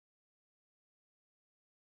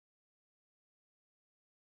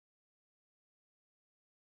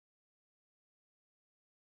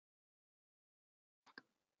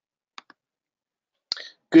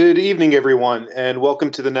Good evening, everyone, and welcome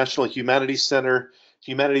to the National Humanities Center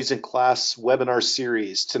Humanities in Class webinar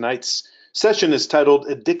series. Tonight's session is titled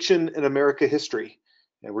Addiction in America History,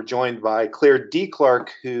 and we're joined by Claire D.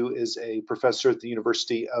 Clark, who is a professor at the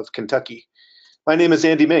University of Kentucky. My name is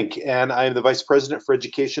Andy Mink, and I am the Vice President for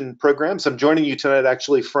Education Programs. I'm joining you tonight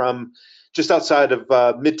actually from just outside of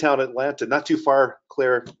Midtown Atlanta, not too far,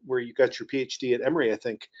 Claire, where you got your PhD at Emory, I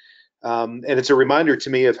think. And it's a reminder to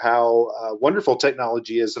me of how wonderful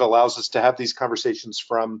technology is that allows us to have these conversations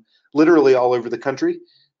from literally all over the country.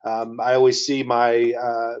 I always see my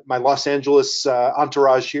Los Angeles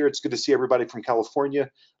entourage here. It's good to see everybody from California,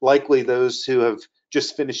 likely those who have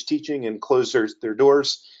just finished teaching and closed their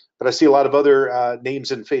doors. But I see a lot of other names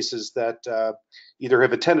and faces that either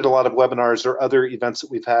have attended a lot of webinars or other events that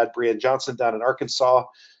we've had. Brianne Johnson down in Arkansas.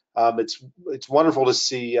 It's wonderful to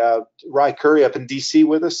see Rye Curry up in DC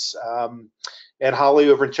with us, and Holly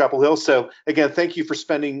over in Chapel Hill. So again, thank you for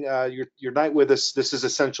spending your night with us. This is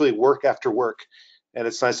essentially work after work, and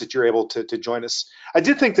it's nice that you're able to join us. I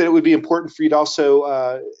did think that it would be important for you to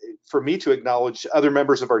also, for me to acknowledge other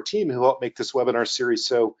members of our team who helped make this webinar series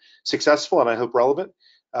so successful and I hope relevant.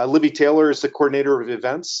 Libby Taylor is the coordinator of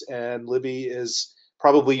events, and Libby is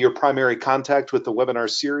probably your primary contact with the webinar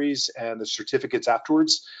series and the certificates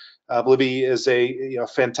afterwards. Libby is a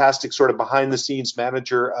fantastic sort of behind the scenes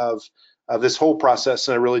manager of this whole process,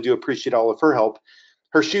 and I really do appreciate all of her help.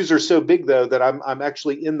 Her shoes are so big though that I'm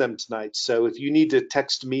actually in them tonight. So if you need to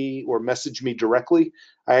text me or message me directly,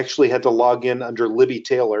 I actually had to log in under Libby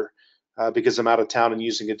Taylor because I'm out of town and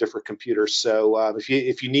using a different computer. So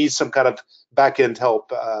if you need some kind of back end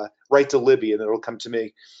help, write to Libby and it'll come to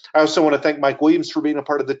me. I also want to thank Mike Williams for being a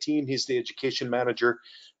part of the team. He's the education manager.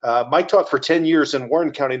 Mike taught for 10 years in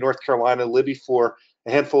Warren County, North Carolina, Libby for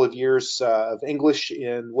a handful of years of English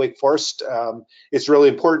in Wake Forest. It's really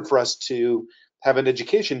important for us to have an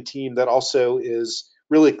education team that also is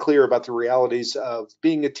really clear about the realities of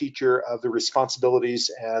being a teacher, of the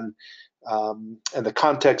responsibilities and the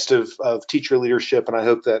context of teacher leadership. And I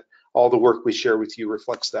hope that all the work we share with you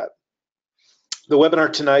reflects that. The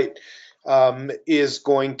webinar tonight is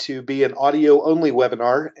going to be an audio only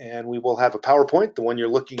webinar, and we will have a PowerPoint, the one you're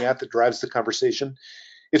looking at that drives the conversation.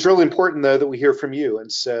 It's really important though that we hear from you.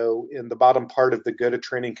 And so in the bottom part of the Go to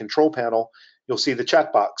Training control panel, you'll see the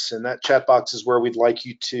chat box, and that chat box is where we'd like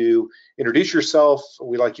you to introduce yourself.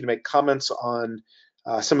 We'd like you to make comments on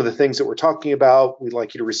some of the things that we're talking about. We'd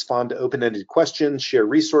like you to respond to open-ended questions, share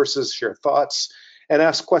resources, share thoughts, and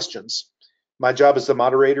ask questions. My job as the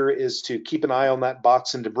moderator is to keep an eye on that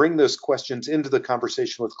box and to bring those questions into the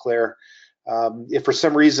conversation with Claire. If for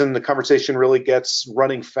some reason the conversation really gets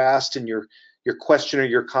running fast and your question or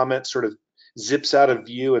your comment sort of zips out of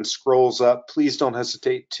view and scrolls up, please don't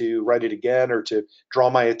hesitate to write it again or to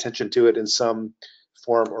draw my attention to it in some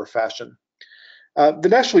form or fashion. The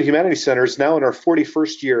National Humanities Center is now in our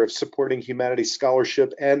 41st year of supporting humanities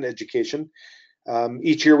scholarship and education.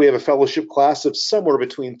 Each year we have a fellowship class of somewhere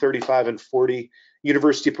between 35 and 40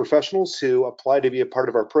 university professionals who apply to be a part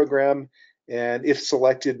of our program, and if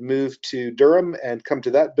selected, move to Durham and come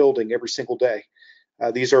to that building every single day.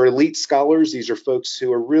 These are elite scholars. These are folks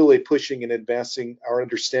who are really pushing and advancing our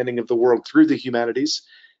understanding of the world through the humanities.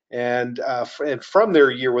 And from their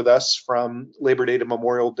year with us, from Labor Day to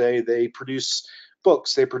Memorial Day, they produce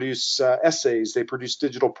books, they produce essays, they produce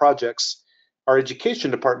digital projects. Our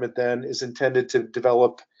education department then is intended to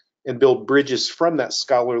develop and build bridges from that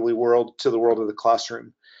scholarly world to the world of the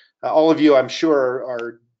classroom. All of you, I'm sure,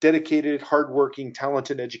 are dedicated, hardworking,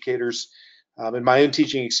 talented educators. In my own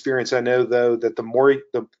teaching experience, I know though that the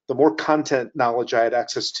more content knowledge I had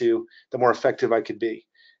access to, the more effective I could be.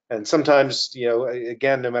 And sometimes,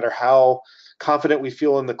 again, no matter how confident we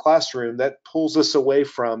feel in the classroom, that pulls us away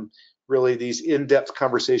from really these in-depth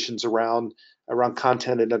conversations around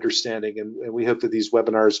content and understanding. And we hope that these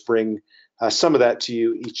webinars bring some of that to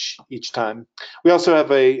you each time. We also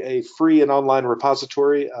have a free and online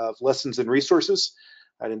repository of lessons and resources.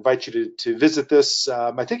 I'd invite you to visit this.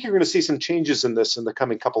 I think you're going to see some changes in this in the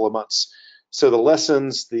coming couple of months. So the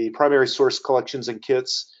lessons, the primary source collections and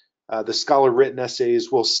kits, the scholar written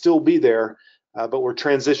essays will still be there, but we're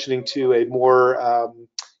transitioning to a more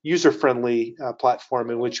user-friendly platform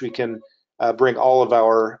in which we can bring all of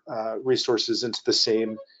our resources into the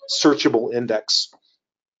same searchable index.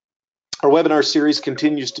 Our webinar series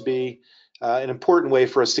continues to be an important way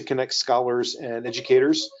for us to connect scholars and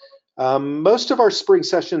educators. Most of our spring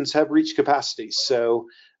sessions have reached capacity, so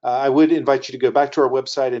I would invite you to go back to our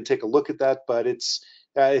website and take a look at that, but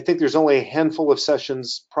I think there's only a handful of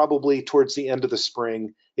sessions probably towards the end of the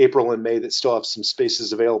spring, April and May, that still have some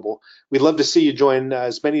spaces available. We'd love to see you join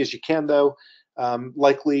as many as you can though.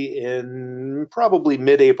 Likely in probably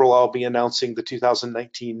mid-April, I'll be announcing the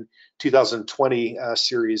 2019-2020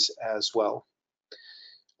 series as well.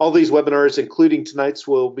 All these webinars, including tonight's,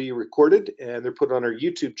 will be recorded and they're put on our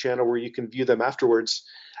YouTube channel where you can view them afterwards.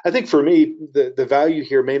 I think for me, the value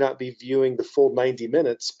here may not be viewing the full 90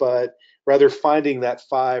 minutes, but rather finding that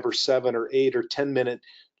 5 or 7 or 8 or 10-minute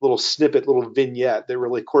little snippet, little vignette that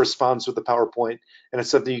really corresponds with the PowerPoint, and it's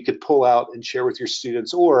something you could pull out and share with your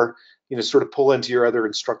students, or sort of pull into your other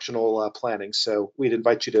instructional planning. So we'd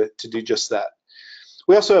invite you to do just that.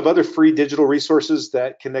 We also have other free digital resources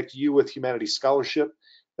that connect you with humanities scholarship.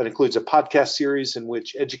 That includes a podcast series in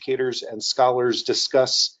which educators and scholars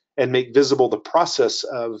discuss and make visible the process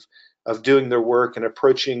of doing their work and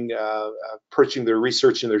approaching their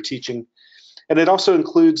research and their teaching. And it also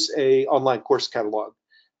includes an online course catalog.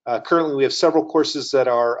 Currently, we have several courses that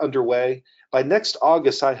are underway. By next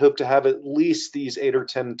August, I hope to have at least these 8 or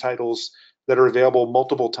 10 titles that are available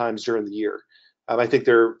multiple times during the year. I think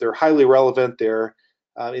they're highly relevant. They're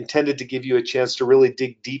intended to give you a chance to really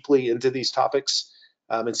dig deeply into these topics.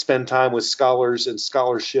 And spend time with scholars and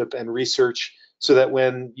scholarship and research so that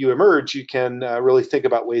when you emerge, you can really think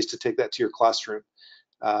about ways to take that to your classroom.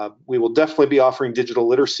 We will definitely be offering digital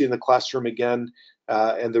literacy in the classroom again,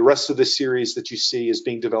 and the rest of the series that you see is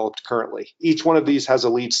being developed currently. Each one of these has a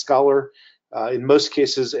lead scholar, in most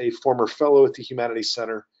cases a former fellow at the Humanities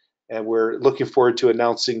Center, and we're looking forward to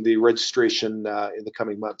announcing the registration in the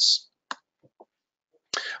coming months.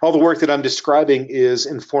 All the work that I'm describing is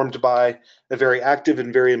informed by a very active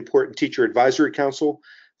and very important teacher advisory council.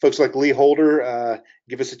 Folks like Lee Holder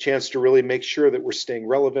give us a chance to really make sure that we're staying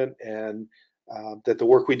relevant and that the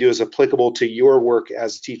work we do is applicable to your work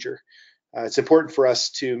as a teacher. It's important for us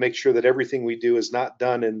to make sure that everything we do is not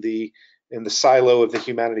done in the silo of the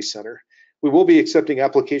Humanities Center. We will be accepting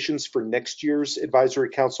applications for next year's advisory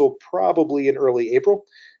council probably in early April.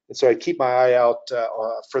 And so I keep my eye out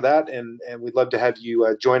for that, and we'd love to have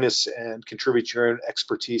you join us and contribute your own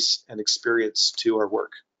expertise and experience to our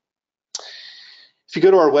work. If you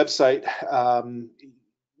go to our website,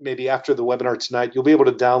 maybe after the webinar tonight, you'll be able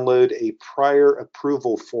to download a prior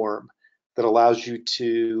approval form that allows you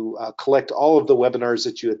to collect all of the webinars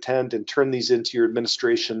that you attend and turn these into your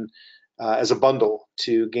administration as a bundle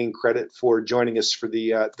to gain credit for joining us for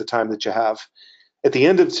the time that you have. At the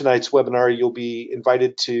end of tonight's webinar, you'll be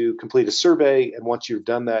invited to complete a survey, and once you've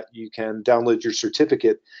done that, you can download your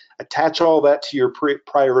certificate, attach all that to your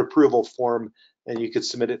prior approval form, and you could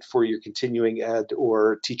submit it for your continuing ed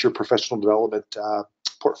or teacher professional development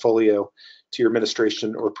portfolio to your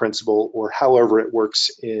administration or principal, or however it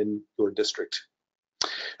works in your district.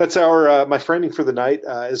 That's my framing for the night.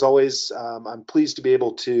 As always, I'm pleased to be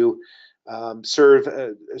able to sort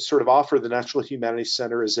of offer the National Humanities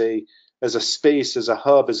Center as a space, as a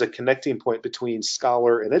hub, as a connecting point between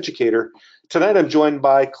scholar and educator. Tonight I'm joined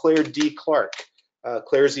by Claire D. Clark.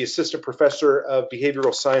 Claire is the Assistant Professor of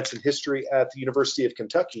Behavioral Science and History at the University of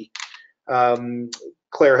Kentucky.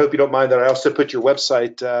 Claire, I hope you don't mind that I also put your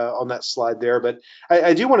website on that slide there, but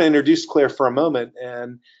I do want to introduce Claire for a moment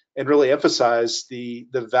and really emphasize the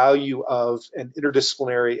value of an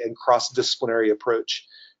interdisciplinary and cross-disciplinary approach.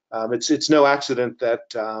 It's no accident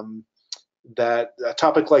that a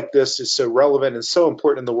topic like this is so relevant and so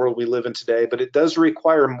important in the world we live in today, but it does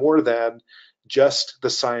require more than just the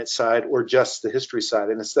science side or just the history side,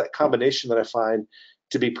 and it's that combination that I find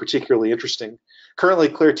to be particularly interesting. Currently,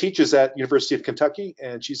 Claire teaches at University of Kentucky,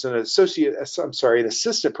 and she's an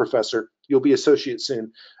assistant professor. You'll be associate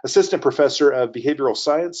soon. Assistant professor of behavioral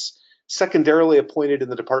science, secondarily appointed in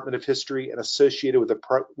the Department of History and associated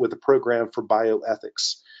with a program for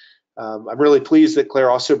bioethics. I'm really pleased that Claire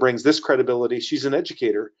also brings this credibility. She's an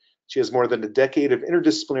educator. She has more than a decade of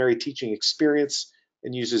interdisciplinary teaching experience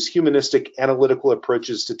and uses humanistic analytical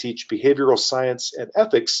approaches to teach behavioral science and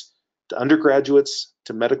ethics to undergraduates,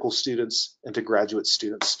 to medical students, and to graduate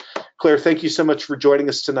students. Claire, thank you so much for joining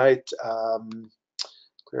us tonight.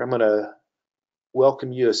 Claire, I'm going to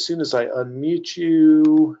welcome you as soon as I unmute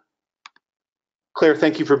you. Claire,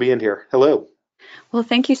 thank you for being here. Hello. Well,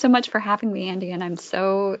 thank you so much for having me, Andy, and I'm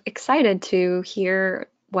so excited to hear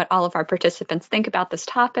what all of our participants think about this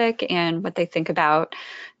topic and what they think about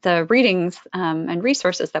the readings and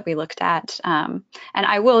resources that we looked at. And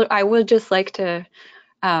I would just like to,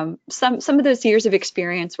 some of those years of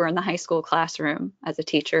experience were in the high school classroom as a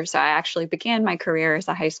teacher. So I actually began my career as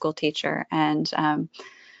a high school teacher, and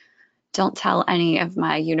don't tell any of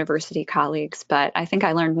my university colleagues, but I think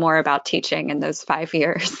I learned more about teaching in those 5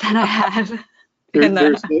 years than I have.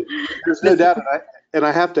 There's no doubt, and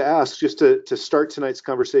I have to ask, just to start tonight's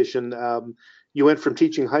conversation, you went from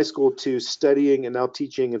teaching high school to studying and now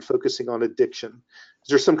teaching and focusing on addiction. Is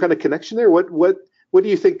there some kind of connection there? What do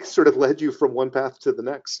you think sort of led you from one path to the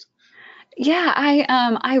next? Yeah,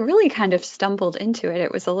 I really kind of stumbled into it.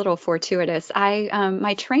 It was a little fortuitous.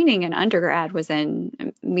 My training in undergrad was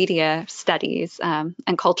in media studies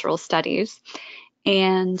and cultural studies,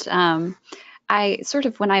 and I sort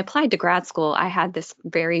of, when I applied to grad school, I had this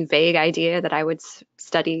very vague idea that I would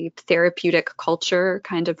study therapeutic culture,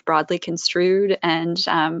 kind of broadly construed, and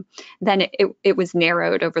then it was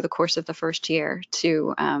narrowed over the course of the first year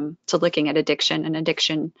to looking at addiction and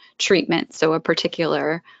addiction treatment, so a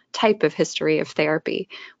particular type of history of therapy,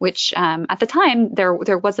 which at the time there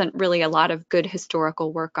wasn't really a lot of good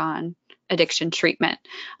historical work on addiction treatment.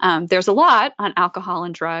 There's a lot on alcohol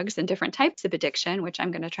and drugs and different types of addiction, which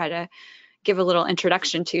I'm going to try to give a little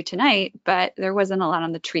introduction to tonight, but there wasn't a lot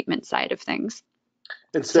on the treatment side of things.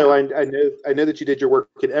 And so So, I know that you did your work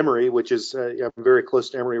at Emory, which is I'm very close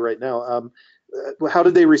to Emory right now. How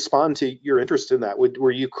did they respond to your interest in that?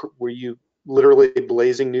 Were you literally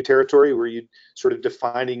blazing new territory? Were you sort of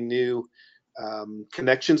defining new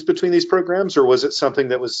connections between these programs, or was it something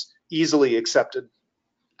that was easily accepted?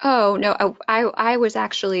 oh no, I was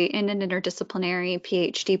actually in an interdisciplinary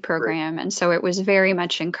PhD Great. program, and so it was very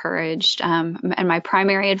much encouraged. And my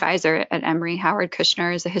primary advisor at Emory, Howard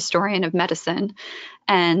Kushner, is a historian of medicine,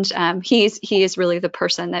 and he is really the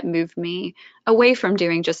person that moved me away from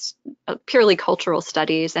doing just purely cultural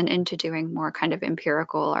studies and into doing more kind of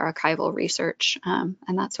empirical archival research and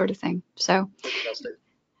that sort of thing. So. Fantastic.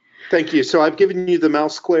 Thank you. So I've given you the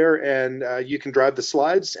mouse, Claire, and you can drive the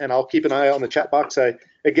slides, and I'll keep an eye on the chat box. I,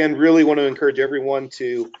 again, really want to encourage everyone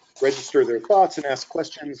to register their thoughts and ask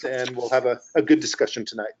questions, and we'll have a good discussion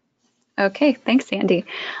tonight. Okay, thanks, Andy.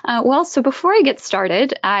 Well, so before I get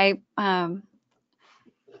started, I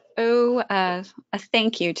owe a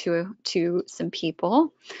thank you to some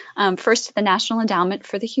people. First, to the National Endowment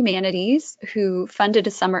for the Humanities, who funded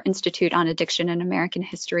a summer institute on addiction in American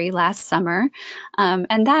history last summer,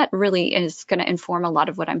 and that really is going to inform a lot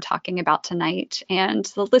of what I'm talking about tonight. And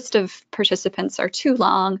the list of participants are too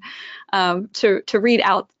long to read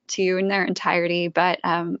out to you in their entirety, but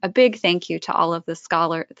a big thank you to all of the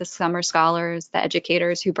summer scholars, the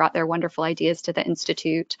educators who brought their wonderful ideas to the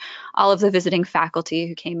Institute, all of the visiting faculty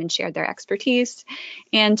who came and shared their expertise,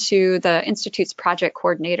 and to the Institute's project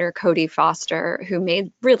coordinator, Cody Foster,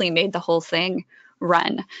 who really made the whole thing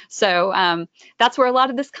run. So that's where a lot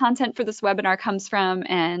of this content for this webinar comes from,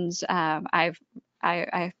 and I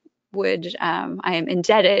am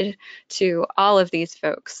indebted to all of these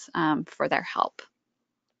folks for their help.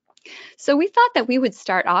 So we thought that we would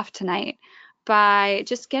start off tonight by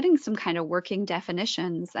just getting some kind of working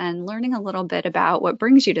definitions and learning a little bit about what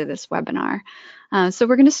brings you to this webinar. So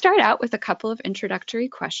we're going to start out with a couple of introductory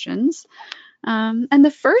questions. And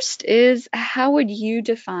the first is, how would you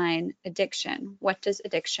define addiction? What does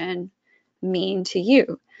addiction mean to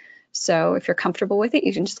you? So if you're comfortable with it,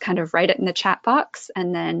 you can just kind of write it in the chat box,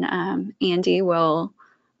 and then Andy will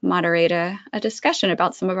moderate a discussion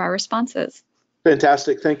about some of our responses.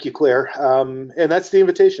 Fantastic. Thank you, Claire. And that's the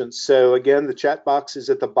invitation. So again, the chat box is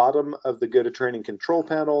at the bottom of the Go to Training control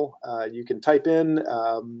panel. You can type in,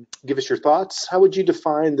 give us your thoughts. How would you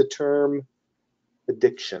define the term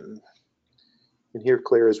addiction? And here,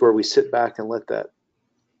 Claire, is where we sit back and let that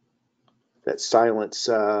silence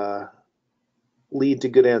lead to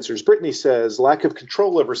good answers. Brittany says, lack of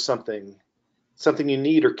control over something you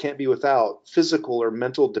need or can't be without, physical or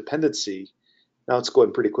mental dependency. Now it's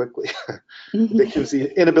going pretty quickly. Addiction is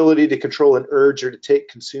the inability to control an urge or to take,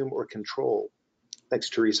 consume, or control. Thanks,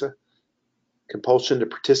 Teresa. Compulsion to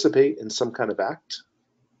participate in some kind of act.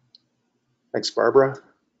 Thanks, Barbara.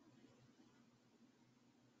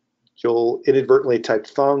 Joel inadvertently typed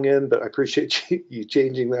thong in, but I appreciate you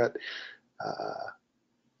changing that.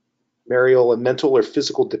 Mariel, a mental or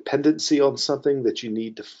physical dependency on something that you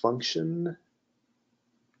need to function.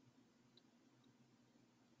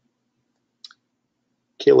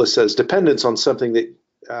 Kayla says, dependence on something that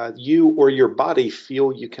you or your body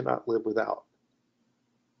feel you cannot live without.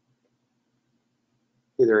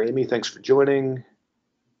 Hey there, Amy. Thanks for joining.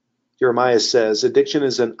 Jeremiah says, addiction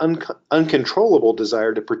is an uncontrollable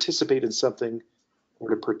desire to participate in something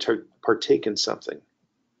or to partake in something.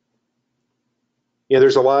 Yeah,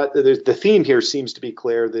 there's a lot. The theme here seems to be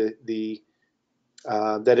clear. That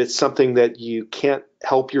it's something that you can't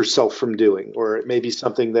help yourself from doing, or it may be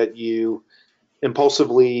something that you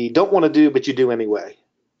impulsively don't want to do, but you do anyway.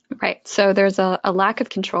 Right. So there's a lack of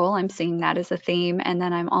control. I'm seeing that as a theme. And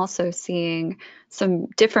then I'm also seeing some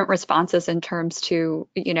different responses in terms to,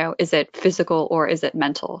 is it physical or is it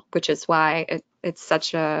mental? Which is why it's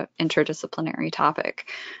such a interdisciplinary topic.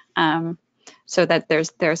 So that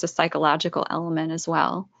there's a psychological element as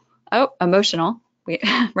well. Oh, emotional,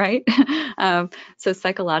 right? So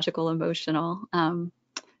psychological, emotional,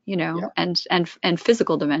 Yeah. and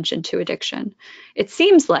physical dimension to addiction. It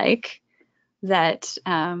seems like that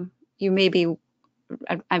you may be,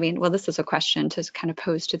 I mean, well, this is a question to kind of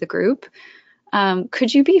pose to the group.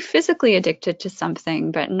 Could you be physically addicted to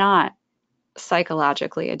something but not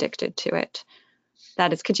psychologically addicted to it?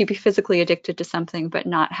 That is, could you be physically addicted to something but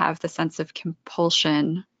not have the sense of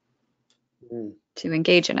compulsion Mm, to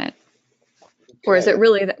engage in it? Or is okay. it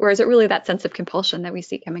really that sense of compulsion that we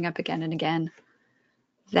see coming up again and again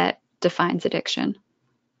that defines addiction?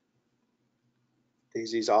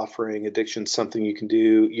 Daisy's offering addiction something you can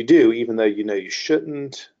do. You do, even though you know you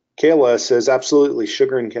shouldn't. Kayla says absolutely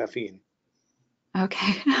sugar and caffeine.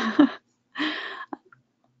 Okay.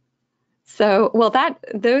 So, well,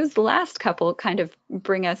 those last couple kind of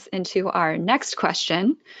bring us into our next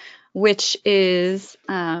question, which is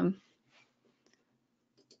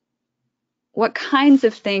what kinds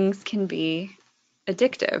of things can be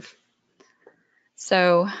addictive?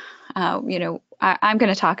 So, I'm going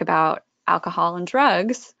to talk about alcohol and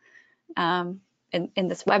drugs in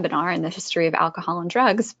this webinar in the history of alcohol and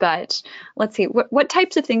drugs. But let's see, what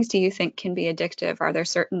types of things do you think can be addictive? Are there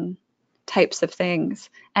certain types of things?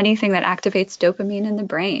 Anything that activates dopamine in the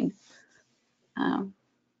brain? Um,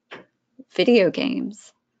 Video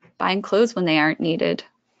games, buying clothes when they aren't needed,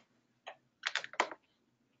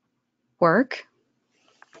 work.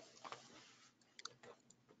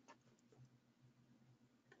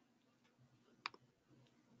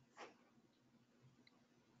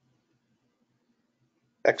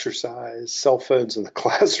 Exercise, cell phones in the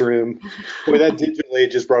classroom. Boy, that digital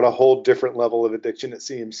age has brought a whole different level of addiction, it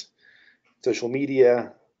seems. Social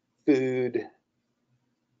media, food.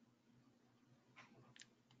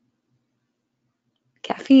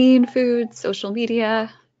 Caffeine, food, social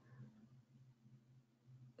media,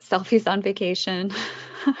 selfies on vacation.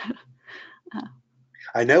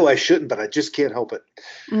 I know I shouldn't, but I just can't help it.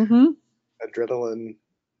 Mm-hmm. Adrenaline.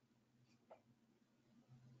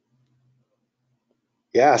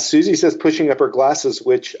 Yeah, Susie says pushing up her glasses,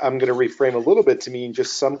 which I'm going to reframe a little bit to mean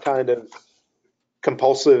just some kind of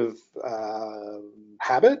compulsive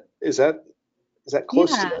habit. Is that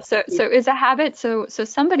close to Yeah. So that? is a habit. So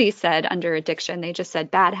somebody said under addiction, they just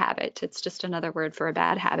said bad habit. It's just another word for a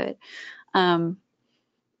bad habit. Um,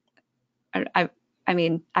 I, I I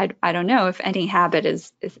mean, I don't know if any habit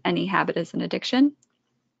is any habit is an addiction.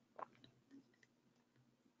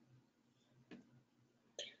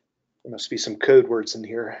 There must be some code words in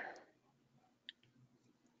here.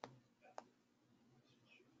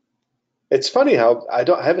 It's funny how I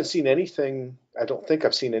haven't seen anything. I don't think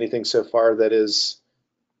I've seen anything so far that is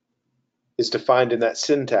defined in that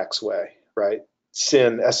syntax way, right?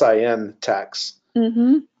 Sin tax.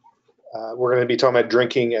 Mm-hmm. We're going to be talking about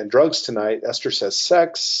drinking and drugs tonight. Esther says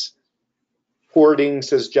sex. Hoarding,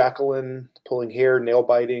 says Jacqueline. Pulling hair, nail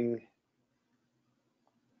biting,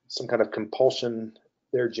 some kind of compulsion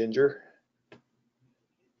there, Ginger.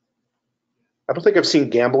 I don't think I've seen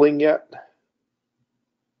gambling yet.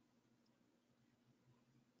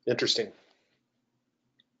 Interesting.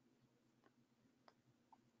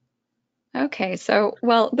 Okay. So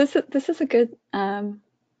well, this is a good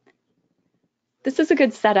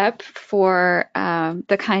setup for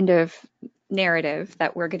the kind of narrative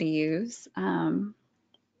that we're going to use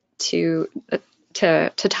to to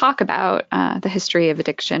talk about the history of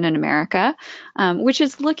addiction in America, which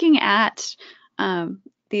is looking at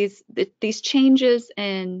these changes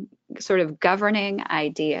in sort of governing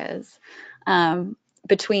ideas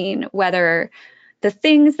between whether the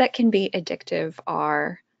things that can be addictive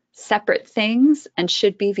are separate things and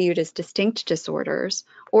should be viewed as distinct disorders,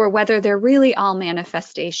 or whether they're really all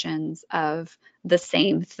manifestations of the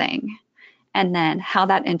same thing, and then how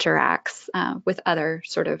that interacts with other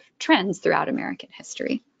sort of trends throughout American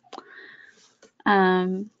history.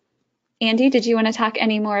 Um, Andy, did you want to talk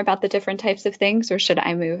any more about the different types of things, or should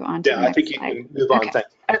I move on to Yeah, the I think next you slide? can move on. Okay, Thanks.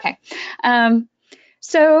 okay. Um,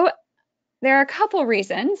 so there are a couple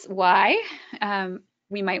reasons why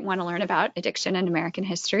we might want to learn about addiction in American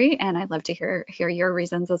history, and I'd love to hear your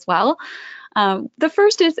reasons as well. The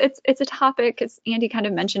first is it's a topic, as Andy kind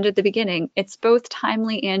of mentioned at the beginning, it's both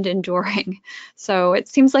timely and enduring. So it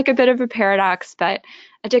seems like a bit of a paradox, but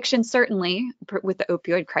addiction certainly, with the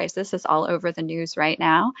opioid crisis, is all over the news right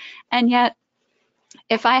now. And yet,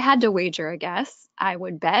 if I had to wager a guess, I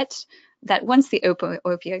would bet that once the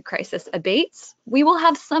opioid crisis abates, we will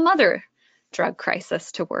have some other drug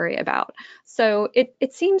crisis to worry about. So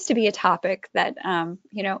it seems to be a topic that,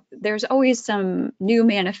 there's always some new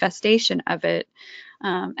manifestation of it,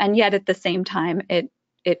 and yet at the same time, it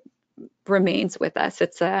remains with us.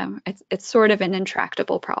 It's sort of an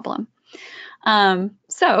intractable problem.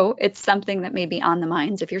 So it's something that may be on the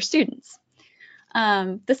minds of your students.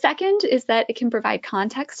 The second is that it can provide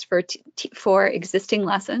context for existing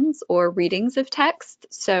lessons or readings of text.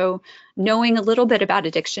 So knowing a little bit about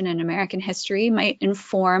addiction in American history might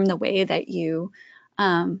inform the way that you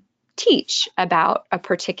teach about a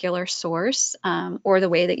particular source, or the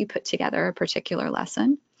way that you put together a particular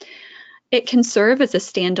lesson. It can serve as a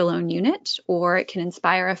standalone unit, or it can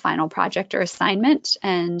inspire a final project or assignment.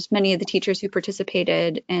 And many of the teachers who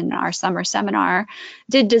participated in our summer seminar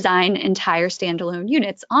did design entire standalone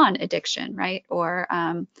units on addiction, right?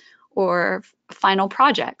 Or final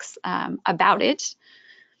projects about it.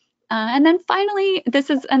 And then finally, this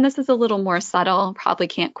is a little more subtle, probably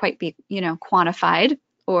can't quite be, quantified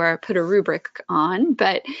or put a rubric on,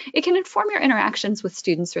 but it can inform your interactions with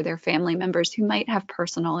students or their family members who might have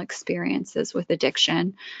personal experiences with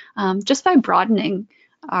addiction, just by broadening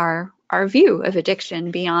our view of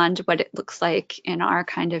addiction beyond what it looks like in our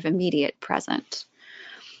kind of immediate present.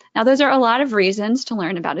 Now, those are a lot of reasons to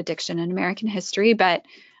learn about addiction in American history, but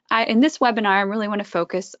in this webinar, I really want to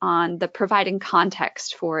focus on the providing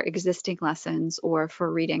context for existing lessons or for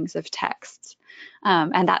readings of texts.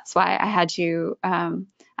 And that's why I had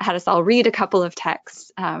us all read a couple of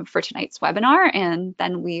texts for tonight's webinar, and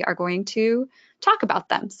then we are going to talk about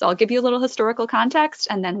them. So I'll give you a little historical context,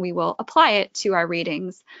 and then we will apply it to our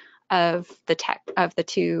readings of the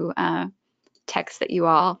two texts that you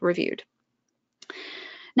all reviewed.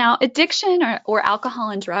 Now, addiction or alcohol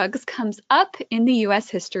and drugs comes up in the U.S.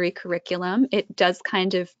 history curriculum. It does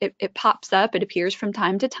it pops up, it appears from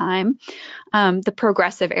time to time. The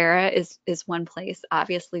progressive era is one place,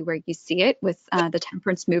 obviously, where you see it with the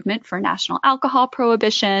temperance movement for national alcohol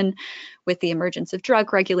prohibition, with the emergence of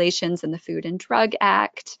drug regulations and the Food and Drug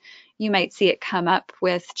Act. You might see it come up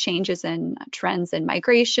with changes in trends in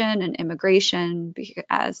migration and immigration,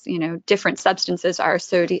 as different substances are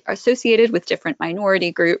associated with different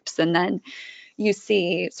minority groups, and then you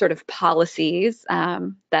see sort of policies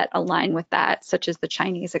that align with that, such as the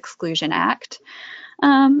Chinese Exclusion Act.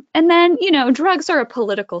 And then, drugs are a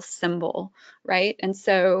political symbol, right? And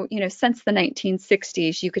so, since the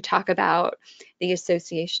 1960s, you could talk about the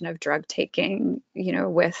association of drug taking,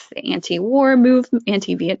 with the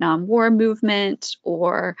anti-Vietnam War movement,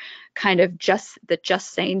 or kind of the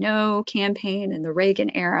Just Say No campaign in the Reagan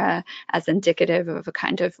era as indicative of a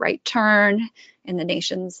kind of right turn in the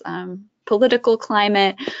nation's political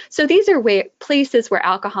climate. So these are places where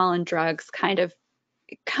alcohol and drugs kind of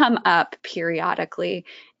come up periodically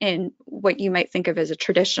in what you might think of as a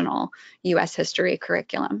traditional U.S. history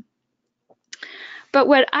curriculum. But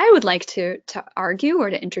what I would like to argue or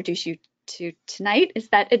to introduce you to tonight is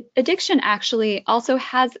that addiction actually also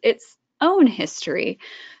has its own history.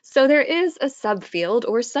 So there is a subfield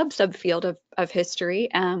or sub-subfield of history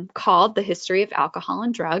called the history of alcohol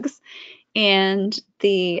and drugs. And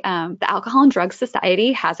the Alcohol and Drug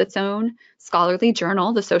Society has its own scholarly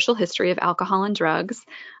journal, The Social History of Alcohol and Drugs,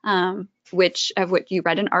 which you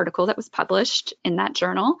read an article that was published in that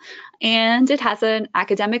journal. And it has an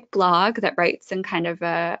academic blog that writes in kind of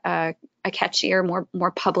a catchier,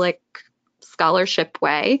 more public scholarship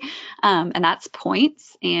way, and that's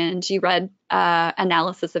Points. And you read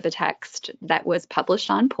analysis of a text that was published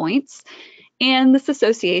on Points. And this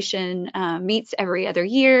association meets every other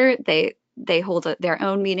year. They hold their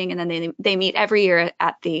own meeting, and then they meet every year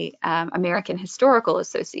at the American Historical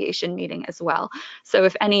Association meeting as well. So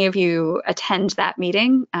if any of you attend that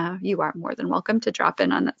meeting, you are more than welcome to drop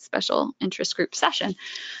in on that special interest group session.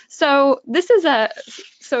 So this is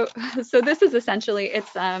essentially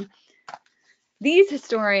these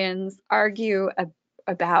historians argue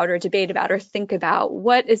about or debate about or think about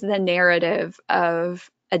what is the narrative of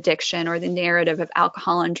addiction or the narrative of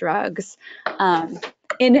alcohol and drugs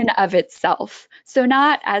in and of itself. So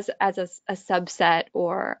not as a subset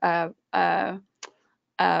or a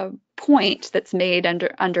point that's made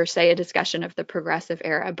under say a discussion of the progressive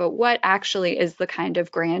era, but what actually is the kind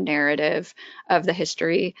of grand narrative of the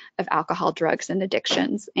history of alcohol, drugs, and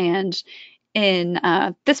addictions. And in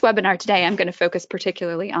this webinar today, I'm going to focus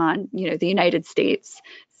particularly on the United States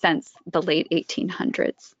since the late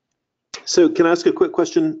 1800s. So can I ask a quick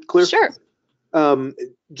question, Claire? Sure.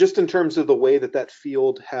 Just in terms of the way that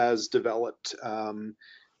field has developed,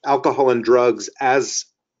 alcohol and drugs as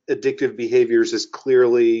addictive behaviors is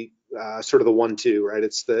clearly sort of the 1-2, right?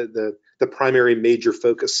 It's the primary major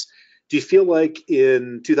focus. Do you feel like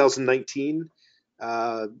in 2019,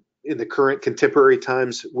 uh, in the current contemporary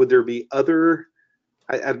times, would there be other,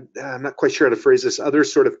 I'm not quite sure how to phrase this, other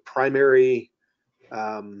sort of primary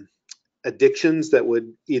um, addictions that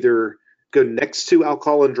would either go next to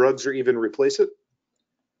alcohol and drugs or even replace it?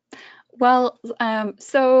 Well,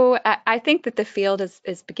 so I think that the field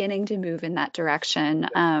is beginning to move in that direction.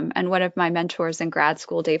 And one of my mentors in grad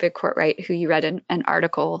school, David Courtwright, who you read an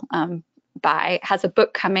article by, has a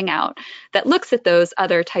book coming out that looks at those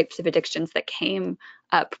other types of addictions that came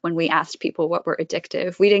up when we asked people what were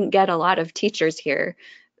addictive. We didn't get a lot of teachers here,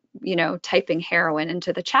 typing heroin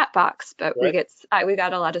into the chat box, but Right. we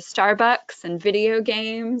got a lot of Starbucks and video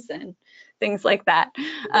games and things like that.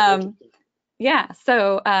 Um, Interesting. yeah,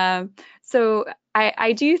 so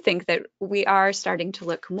I do think that we are starting to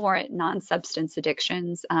look more at non-substance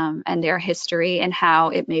addictions and their history and how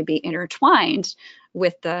it may be intertwined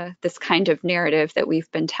with this kind of narrative that we've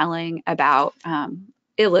been telling about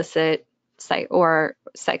illicit or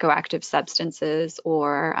psychoactive substances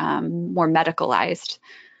or more medicalized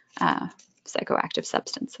uh, psychoactive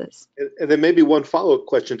substances. And then maybe one follow-up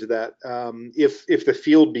question to that. If the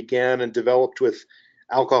field began and developed with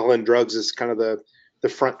alcohol and drugs as kind of the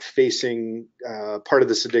front-facing part of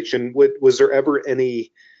this addiction, was there ever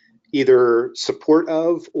any either support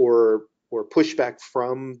of or pushback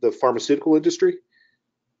from the pharmaceutical industry?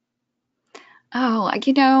 Oh,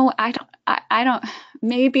 I don't,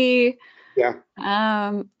 maybe, Yeah,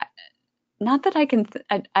 um, not that I can,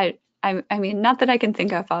 I mean, not that I can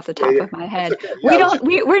think of off the yeah, top yeah. of my That's head. okay. Yeah, I was just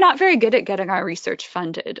We're not very good at getting our research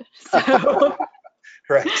funded. So,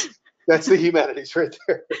 right. That's the humanities right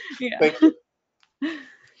there. yeah. Thank you.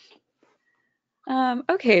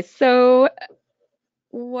 Okay, so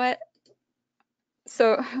what,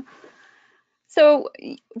 so So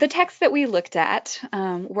the texts that we looked at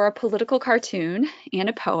were a political cartoon and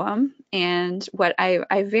a poem. And what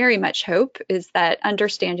I very much hope is that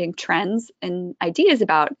understanding trends and ideas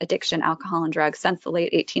about addiction, alcohol, and drugs since the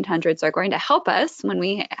late 1800s are going to help us when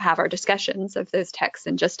we have our discussions of those texts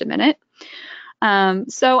in just a minute.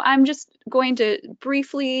 So I'm just going to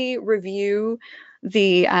briefly review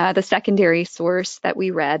the secondary source that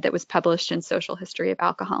we read that was published in Social History of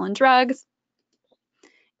Alcohol and Drugs.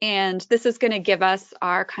 And this is going to give us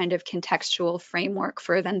our kind of contextual framework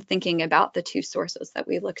for then thinking about the two sources that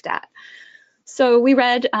we looked at. So we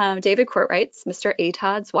read David Courtwright's Mr.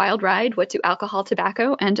 Atod's Wild Ride, What Do Alcohol,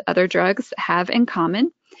 Tobacco, and Other Drugs Have in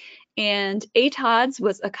Common? And Atod's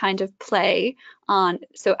was a kind of play on,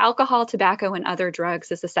 so alcohol, tobacco, and other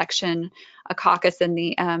drugs is a section, a caucus in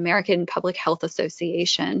the American Public Health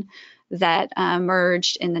Association that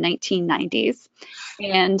merged in the 1990s.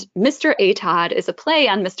 And Mr. Atod is a play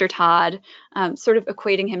on Mr. Todd, sort of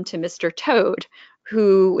equating him to Mr. Toad,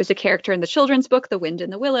 who was a character in the children's book, The Wind in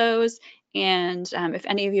the Willows. And if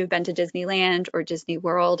any of you have been to Disneyland or Disney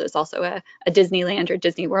World, is also a Disneyland or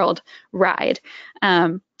Disney World ride.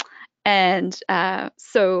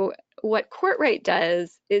 So what Courtwright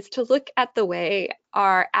does is to look at the way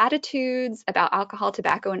our attitudes about alcohol,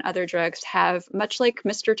 tobacco, and other drugs have, much like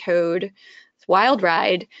Mr. Toad's Wild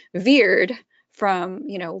Ride, veered from,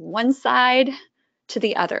 one side to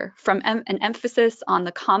the other, from an emphasis on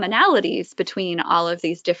the commonalities between all of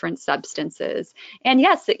these different substances. And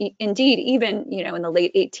yes, indeed, even, in the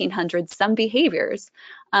late 1800s, some behaviors,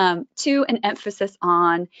 to an emphasis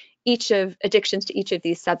on each of addictions to each of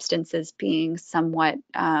these substances being somewhat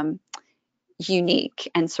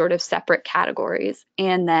unique and sort of separate categories,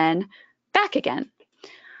 and then back again.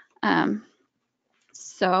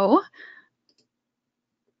 So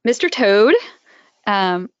Mr. Toad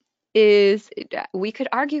um, is, we could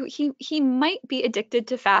argue, he might be addicted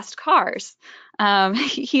to fast cars.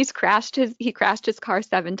 He crashed his car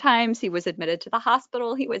 7 times. He was admitted to the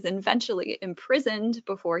hospital. He was eventually imprisoned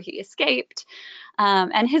before he escaped.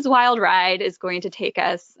 And his wild ride is going to take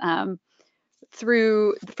us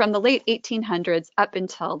through from the late 1800s up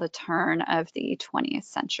until the turn of the 20th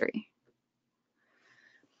century.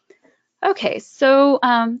 Okay, so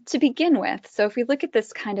to begin with, so if we look at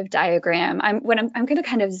this kind of diagram, I'm going to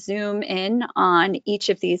kind of zoom in on each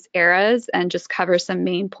of these eras and just cover some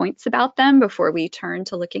main points about them before we turn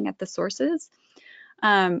to looking at the sources.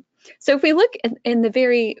 So if we look in the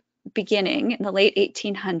very beginning, in the late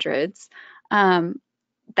 1800s,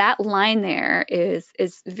 that line there is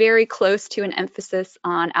very close to an emphasis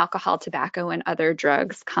on alcohol, tobacco, and other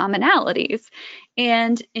drugs commonalities.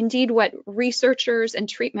 And indeed, what researchers and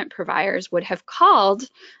treatment providers would have called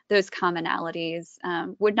those commonalities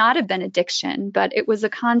would not have been addiction, but it was a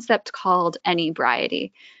concept called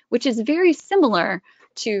inebriety, which is very similar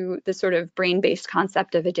to the sort of brain-based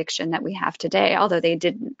concept of addiction that we have today, although they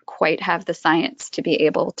didn't quite have the science to be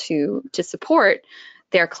able to support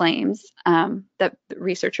their claims. That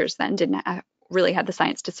researchers then didn't really have the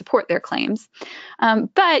science to support their claims.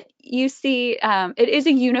 But you see, it is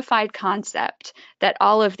a unified concept that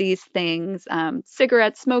all of these things,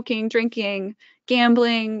 cigarettes, smoking, drinking,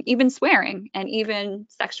 gambling, even swearing, and even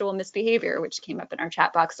sexual misbehavior, which came up in our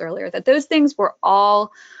chat box earlier, that those things were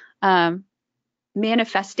all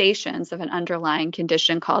manifestations of an underlying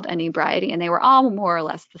condition called inebriety, and they were all more or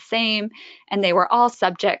less the same, and they were all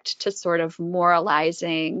subject to sort of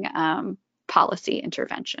moralizing policy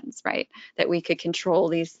interventions, right? That we could control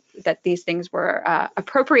that these things were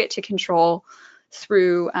appropriate to control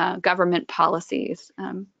through government policies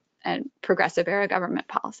and progressive era government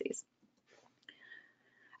policies.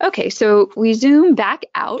 Okay, so we zoom back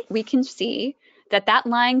out, we can see that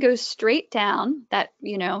line goes straight down, that,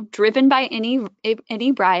 driven by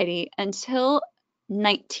inebriety until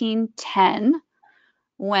 1910,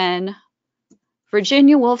 when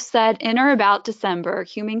Virginia Woolf said, in or about December,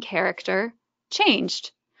 human character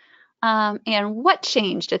changed. And what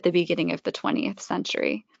changed at the beginning of the 20th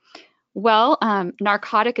century? Well,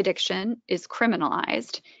 narcotic addiction is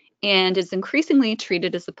criminalized and is increasingly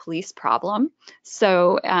treated as a police problem.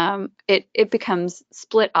 So it becomes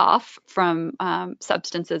split off from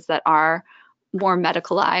substances that are more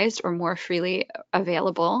medicalized or more freely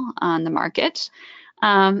available on the market.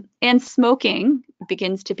 And smoking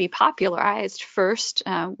begins to be popularized first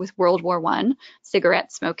with World War I.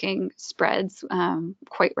 Cigarette smoking spreads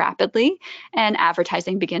quite rapidly, and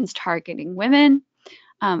advertising begins targeting women.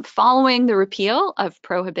 Following the repeal of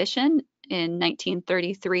prohibition in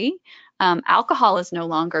 1933, alcohol is no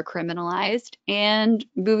longer criminalized, and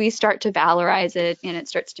movies start to valorize it, and it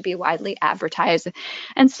starts to be widely advertised.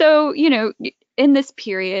 And so, in this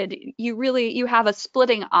period, you have a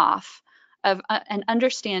splitting off of an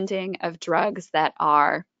understanding of drugs that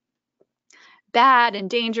are bad and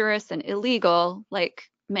dangerous and illegal, like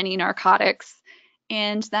many narcotics,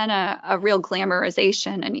 and then a real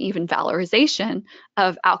glamorization and even valorization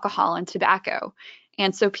of alcohol and tobacco.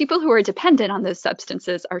 And so people who are dependent on those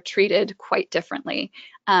substances are treated quite differently.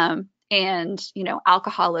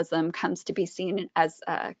 Alcoholism comes to be seen as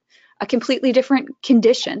a completely different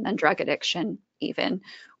condition than drug addiction, even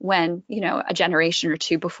when, a generation or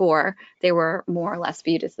two before, they were more or less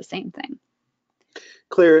viewed as the same thing.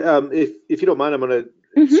 Claire, if you don't mind, I'm going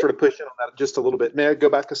to sort of push in on that just a little bit. May I go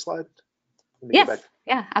back a slide? Yes.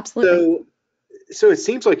 Yeah, absolutely. So it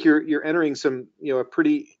seems like you're entering some, a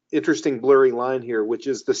pretty interesting blurry line here, which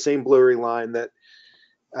is the same blurry line that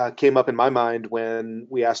came up in my mind when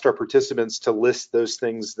we asked our participants to list those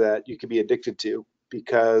things that you could be addicted to,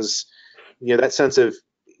 because that sense of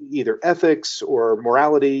either ethics or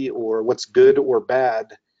morality or what's good or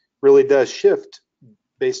bad really does shift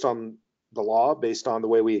based on the law, based on the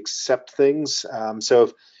way we accept things.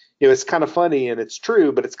 So it's kind of funny, and it's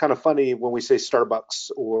true, but it's kind of funny when we say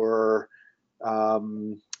Starbucks or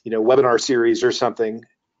webinar series or something,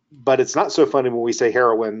 but it's not so funny when we say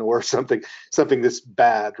heroin or something that's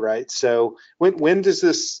bad, right? So when does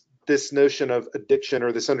this notion of addiction,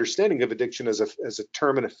 or this understanding of addiction as a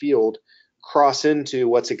term in a field, cross into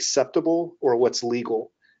what's acceptable or what's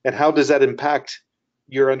legal, and how does that impact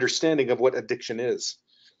your understanding of what addiction is?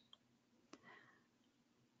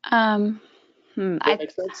 Does that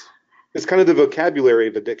make sense? It's kind of the vocabulary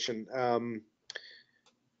of addiction.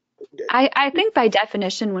 I think by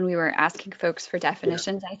definition, when we were asking folks for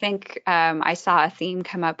definitions, I think I saw a theme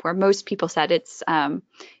come up where most people said it's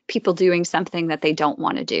people doing something that they don't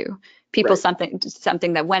want to do. People something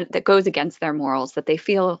that goes against their morals, that they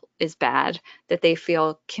feel is bad, that they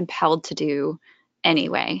feel compelled to do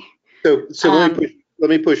anyway. So let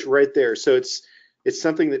me push right there. So it's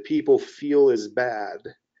something that people feel is bad,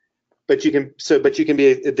 but you can be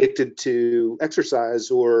addicted to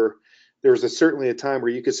exercise, or there was certainly a time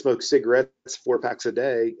where you could smoke cigarettes 4 packs a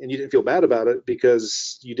day and you didn't feel bad about it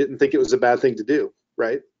because you didn't think it was a bad thing to do,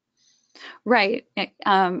 right? Right.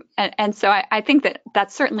 And so I think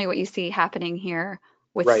that's certainly what you see happening here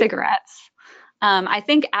with cigarettes. I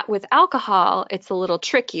think with alcohol, it's a little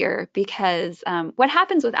trickier because what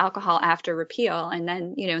happens with alcohol after repeal, and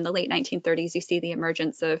then, in the late 1930s, you see the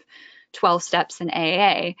emergence of 12 steps in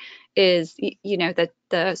AA, is, that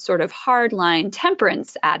the sort of hardline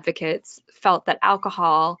temperance advocates felt that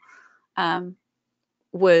alcohol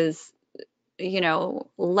was,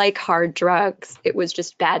 like hard drugs, it was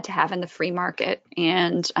just bad to have in the free market,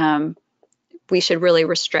 and we should really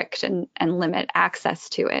restrict and limit access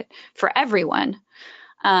to it for everyone.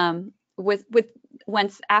 with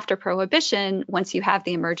once after prohibition, once you have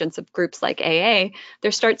the emergence of groups like AA,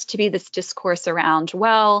 there starts to be this discourse around,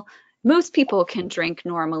 well, most people can drink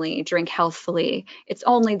normally, drink healthfully. It's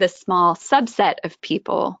only the small subset of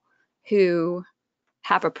people who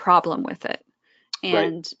have a problem with it.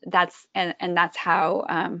 Right. And that's how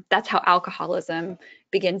alcoholism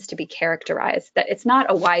begins to be characterized. That it's not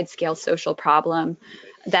a wide scale social problem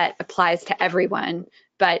that applies to everyone,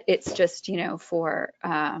 but it's just for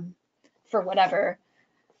whatever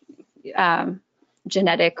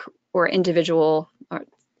genetic or individual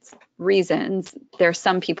reasons, there are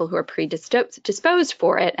some people who are predisposed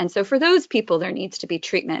for it. And so for those people, there needs to be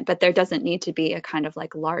treatment, but there doesn't need to be a kind of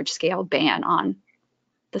like large scale ban on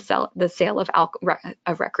the sale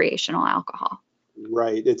of recreational alcohol.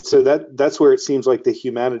 Right. It's so that's where it seems like the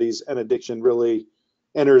humanities and addiction really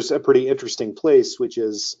enters a pretty interesting place, which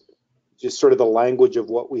is just sort of the language of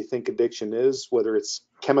what we think addiction is, whether it's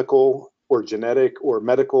chemical or genetic or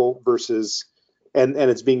medical versus and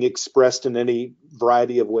it's being expressed in any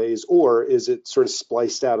variety of ways, or is it sort of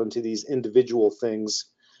spliced out into these individual things?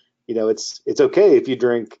 It's okay if you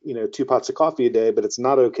drink, 2 pots of coffee a day, but it's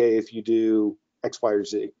not okay if you do X, Y, or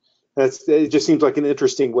Z. It just seems like an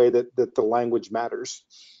interesting way that the language matters.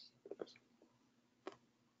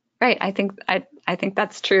 Right. I think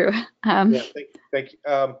that's true. Yeah, thank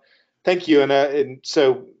you. Thank you. And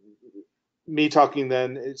so me talking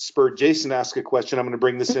then it spurred Jason to ask a question. I'm going to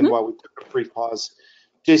bring this in Mhm. while we took a brief pause.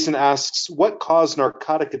 Jason asks, what caused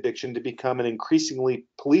narcotic addiction to become an increasingly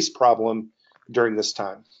police problem during this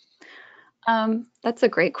time? That's a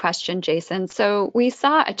great question, Jason. So we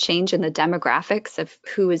saw a change in the demographics of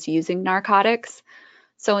who was using narcotics.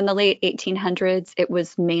 So in the late 1800s, it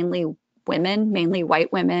was mainly women, mainly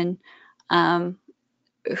white women, um,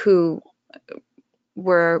 who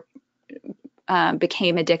were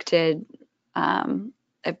became addicted. The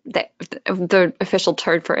official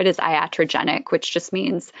term for it is iatrogenic, which just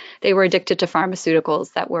means they were addicted to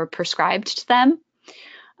pharmaceuticals that were prescribed to them.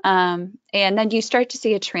 And then you start to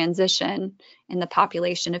see a transition in the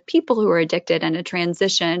population of people who are addicted, and a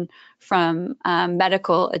transition from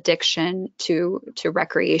medical addiction to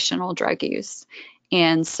recreational drug use.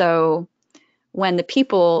 And so when the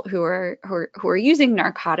people who are using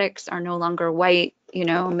narcotics are no longer white,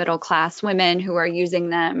 middle class women who are using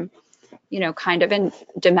them, kind of in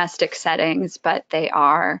domestic settings, but they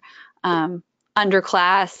are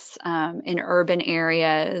underclass in urban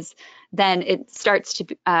areas, then it starts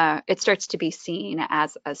to be seen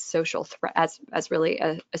as a social threat, as really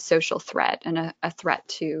a social threat, and a threat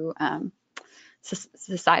to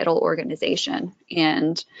societal organization,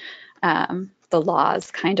 and the laws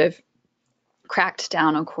kind of cracked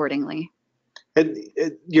down accordingly. And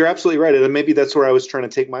you're absolutely right. And maybe that's where I was trying to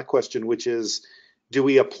take my question, which is, do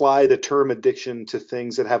we apply the term addiction to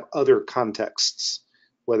things that have other contexts,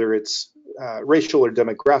 whether it's racial or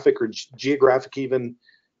demographic or geographic even?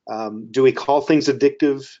 Do we call things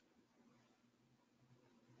addictive,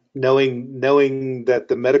 knowing that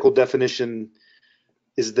the medical definition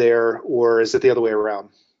is there, or is it the other way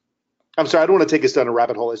around? I'm sorry, I don't want to take us down a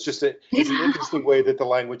rabbit hole. It's just it's an interesting way that the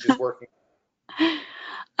language is working.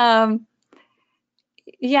 um,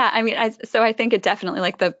 Yeah, I mean, so I think it definitely,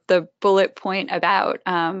 like the bullet point about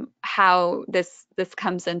how this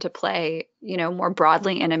comes into play, more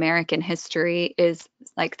broadly in American history, is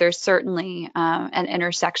like there's certainly an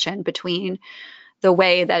intersection between the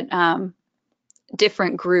way that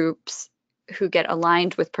different groups who get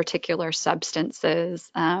aligned with particular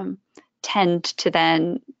substances tend to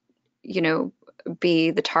then, you know,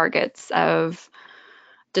 be the targets of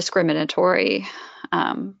discriminatory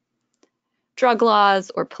um, drug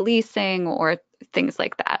laws or policing or things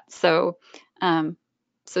like that. Um,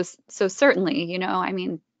 so certainly, I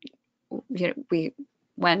mean, we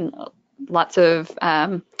when lots of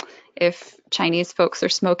if Chinese folks are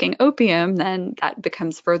smoking opium, then that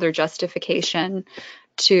becomes further justification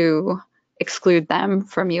to exclude them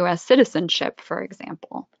from U.S. citizenship, for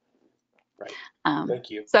example. Right. Um, Thank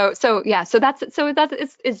you. so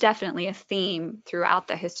that is definitely a theme throughout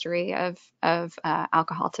the history of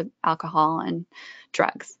alcohol and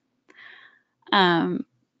drugs. Um,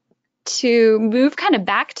 to move kind of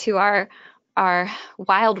back to our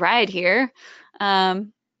wild ride here.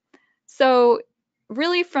 Um, so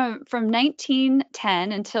really from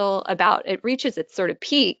 1910 until about it reaches its sort of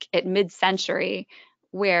peak at mid-century,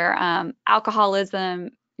 where alcoholism,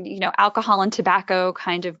 alcohol and tobacco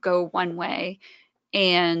kind of go one way,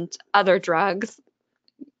 and other drugs,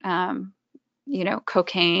 um,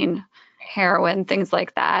 cocaine, heroin, things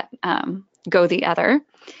like that, go the other.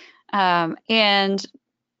 And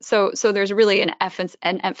so there's really an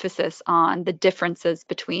emphasis on the differences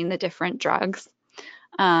between the different drugs.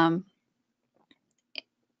 Um,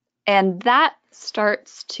 and that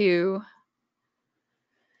starts to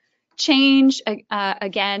change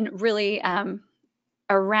again, really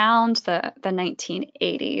around the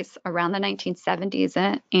 1980s, around the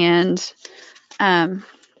 1970s and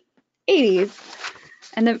 80s.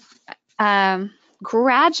 And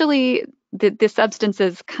gradually, the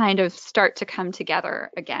substances kind of start to come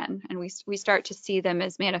together again, and we start to see them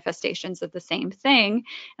as manifestations of the same thing,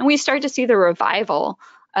 and we start to see the revival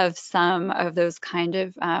of some of those kind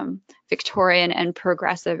of Victorian and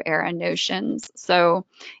progressive era notions. So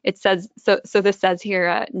it says, so this says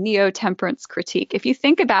here, neo-temperance critique. If you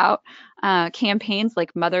think about campaigns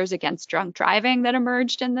like Mothers Against Drunk Driving that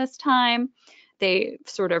emerged in this time, they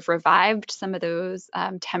sort of revived some of those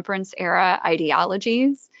temperance era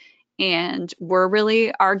ideologies and were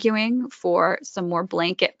really arguing for some more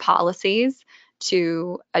blanket policies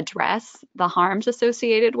to address the harms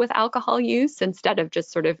associated with alcohol use instead of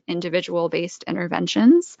just sort of individual based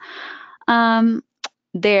interventions.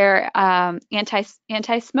 They're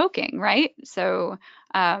anti-smoking, right? So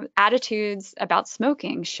attitudes about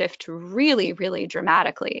smoking shift really, really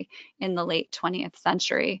dramatically in the late 20th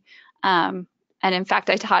century. And in fact,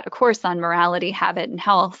 I taught a course on morality, habit, and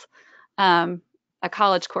health, a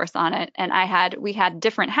college course on it. And we had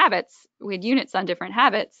different habits. We had units on different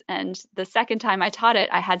habits. And the second time I taught it,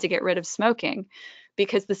 I had to get rid of smoking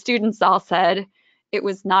because the students all said it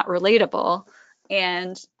was not relatable.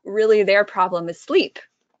 And really their problem is sleep.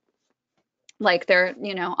 Like they're,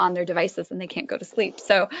 on their devices and they can't go to sleep.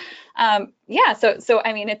 So, yeah. So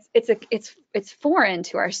I mean, it's foreign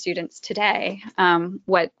to our students today,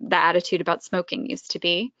 what the attitude about smoking used to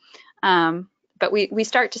be. But we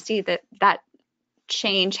start to see that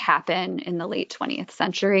change happen in the late 20th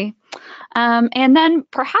century. And then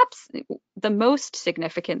perhaps the most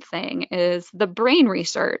significant thing is the brain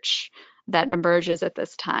research that emerges at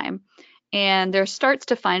this time. And there starts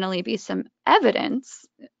to finally be some evidence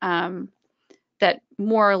that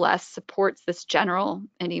more or less supports this general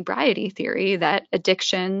inebriety theory that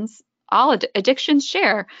all addictions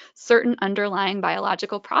share certain underlying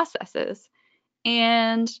biological processes.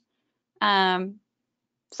 And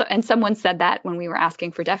and someone said that when we were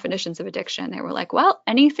asking for definitions of addiction, they were like, well,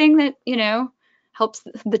 anything that, helps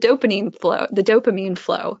the dopamine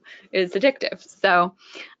flow is addictive. So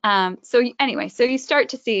anyway, so you start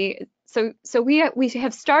to see, so we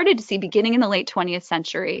have started to see, beginning in the late 20th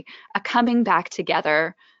century, a coming back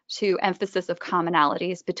together to emphasis of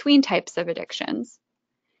commonalities between types of addictions.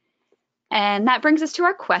 And that brings us to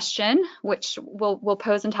our question, which we'll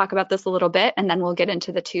pose and talk about this a little bit, and then we'll get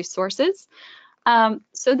into the two sources.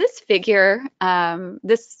 So this figure,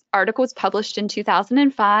 this article was published in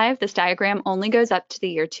 2005. This diagram only goes up to the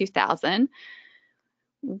year 2000.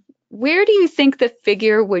 Where do you think the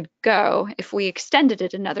figure would go if we extended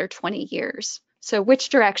it another 20 years? So which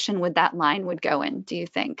direction would that line would go in, do you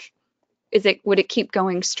think? Would it keep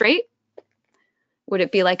going straight? Would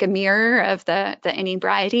it be like a mirror of the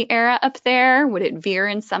inebriety era up there? Would it veer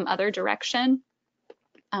in some other direction?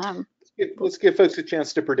 Let's give folks a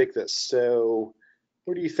chance to predict this. So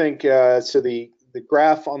where do you think, so the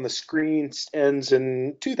graph on the screen ends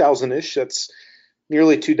in 2000-ish, that's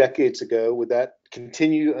nearly 2 decades ago. Would that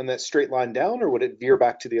continue on that straight line down, or would it veer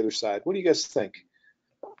back to the other side? What do you guys think?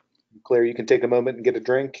 Claire, you can take a moment and get a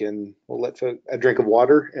drink, and we'll let a drink of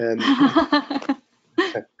water. And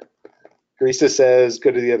Teresa says,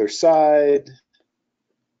 go to the other side.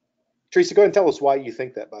 Teresa, go ahead and tell us why you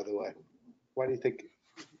think that, by the way. Why do you think?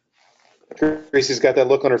 Teresa's got that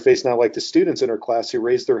look on her face now, like the students in her class who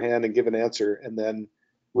raise their hand and give an answer and then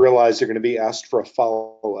realize they're going to be asked for a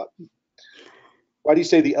follow-up. Why do you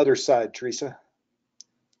say the other side, Teresa?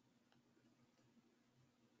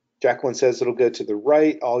 Jacqueline says it'll go to the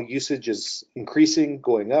right. All usage is increasing,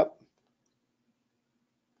 going up.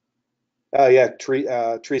 Yeah,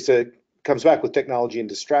 Teresa comes back with technology and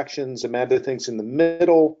distractions. Amanda thinks in the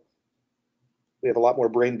middle. We have a lot more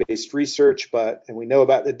brain-based research, and we know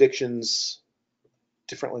about addictions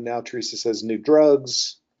differently now. Teresa says new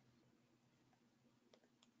drugs.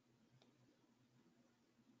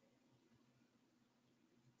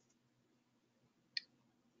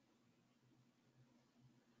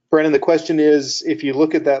 Brandon, the question is, if you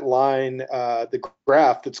look at that line, the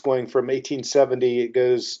graph that's going from 1870, it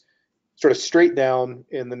goes sort of straight down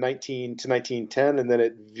in the 19 to 1910, and then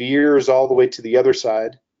it veers all the way to the other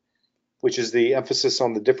side, which is the emphasis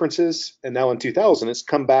on the differences. And now in 2000, it's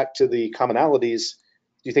come back to the commonalities.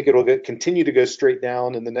 Do you think it'll continue to go straight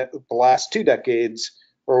down in the last 2 decades,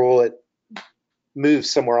 or will it move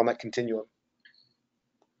somewhere on that continuum?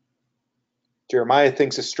 Jeremiah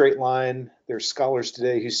thinks a straight line. There's scholars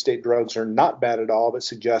today who state drugs are not bad at all, but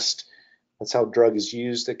suggest that's how drug is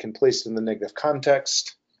used. That can place it in the negative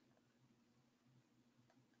context.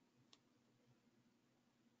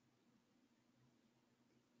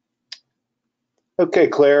 Okay,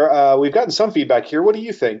 Claire, we've gotten some feedback here. What do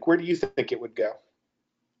you think? Where do you think it would go?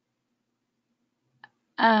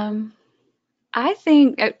 Um, I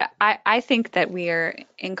think that we are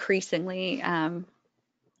increasingly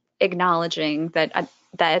acknowledging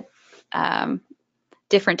that um,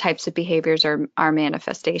 different types of behaviors are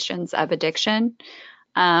manifestations of addiction.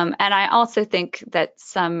 And I also think that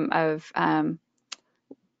some of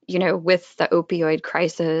with the opioid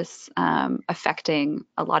crisis affecting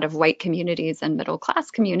a lot of white communities and middle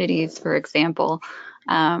class communities, for example,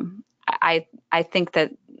 I think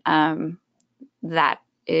that that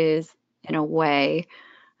is in a way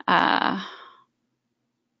uh,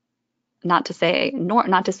 not to say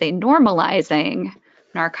normalizing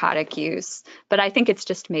narcotic use, but I think it's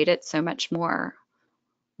just made it so much more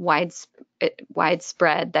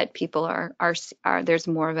widespread that people are there's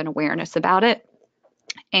more of an awareness about it,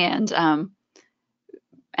 and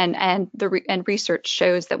and research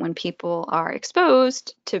shows that when people are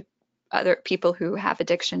exposed to other people who have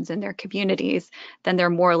addictions in their communities, then they're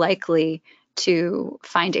more likely to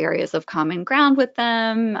find areas of common ground with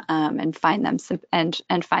them, and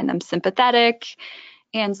and find them sympathetic.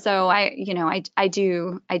 And so I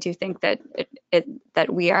do think that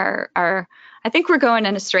that we are I think we're going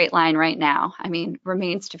in a straight line right now. I mean,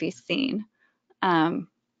 remains to be seen um,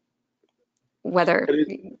 whether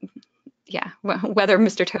whether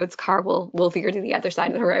Mr. Toad's car will veer to the other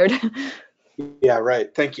side of the road. Yeah,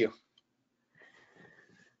 right. Thank you.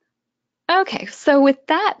 Okay, so with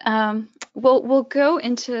that, we'll go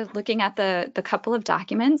into looking at the couple of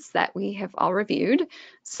documents that we have all reviewed.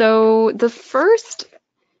 So the first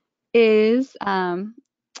is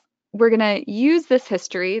we're going to use this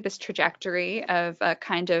history, this trajectory of a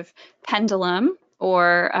kind of pendulum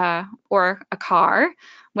or a car,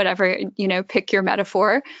 whatever, pick your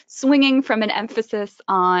metaphor, swinging from an emphasis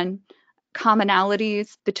on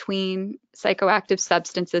commonalities between psychoactive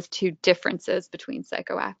substances to differences between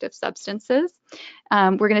psychoactive substances.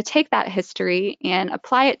 We're going to take that history and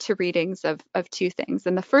apply it to readings of two things.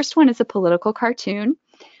 And the first one is a political cartoon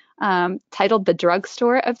titled The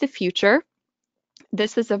Drugstore of the Future.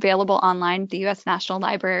 This is available online, the U.S. National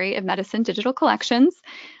Library of Medicine digital collections.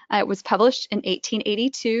 It was published in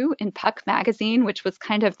 1882 in Puck magazine, which was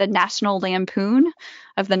kind of the National Lampoon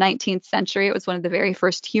of the 19th century. It was one of the very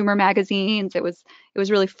first humor magazines. It was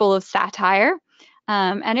really full of satire,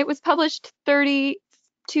 and it was published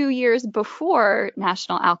 32 years before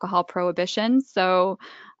national alcohol prohibition. So,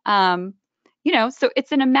 so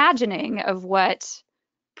it's an imagining of what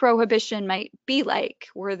prohibition might be like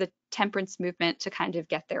were the temperance movement to kind of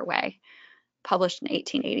get their way, published in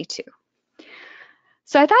 1882.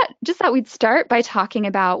 So I thought we'd start by talking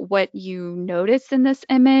about what you notice in this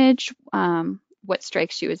image, what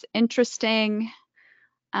strikes you as interesting,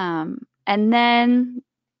 and then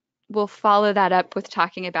we'll follow that up with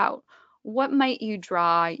talking about what might you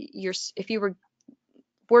draw if you were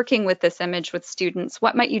working with this image with students,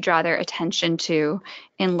 what might you draw their attention to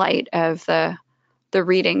in light of the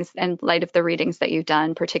readings and light of the readings that you've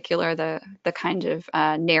done, particular the kind of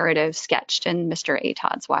narrative sketched in Mr. A.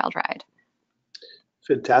 Todd's Wild Ride.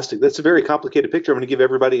 Fantastic. That's a very complicated picture. I'm going to give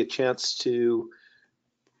everybody a chance to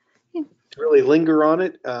really linger on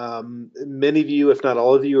it. Many of you, if not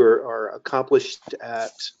all of you, are accomplished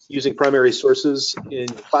at using primary sources in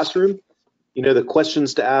your classroom. You know the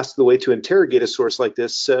questions to ask, the way to interrogate a source like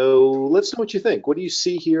this. So let's know what you think. What do you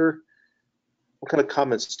see here? What kind of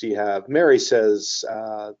comments do you have? Mary says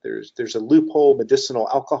there's a loophole, medicinal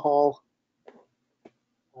alcohol.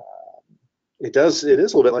 It is a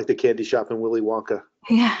little bit like the candy shop in Willy Wonka.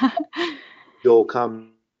 Yeah. Joel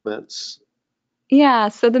comments. Yeah.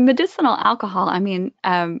 So the medicinal alcohol, I mean,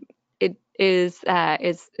 it is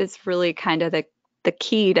really kind of the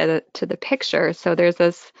key to the picture. So there's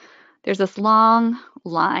this long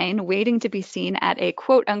line waiting to be seen at a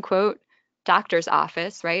quote unquote doctor's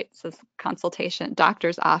office, right? It says consultation,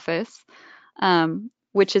 doctor's office,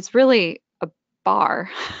 which is really a bar,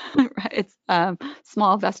 right? It's a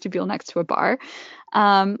small vestibule next to a bar.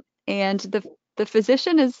 And the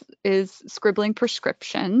physician is scribbling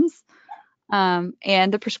prescriptions, and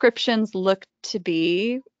the prescriptions look to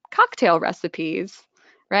be cocktail recipes,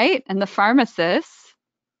 right? And the pharmacists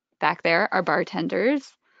back there are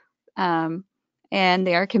bartenders, um, and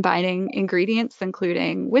they are combining ingredients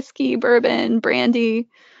including whiskey, bourbon, brandy,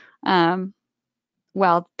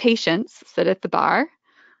 while patients sit at the bar.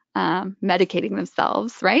 medicating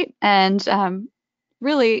themselves, right? And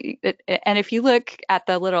really, and if you look at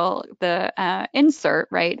the insert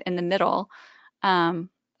right in the middle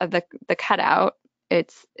of the cutout,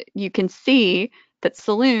 it's you can see that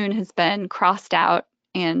saloon has been crossed out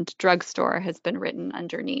and drugstore has been written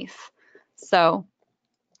underneath. So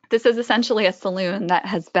this is essentially a saloon that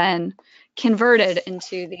has been converted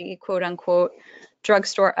into the quote unquote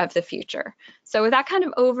drugstore of the future. So with that kind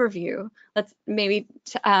of overview, let's maybe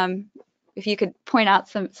if you could point out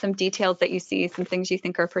some details that you see, some things you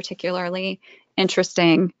think are particularly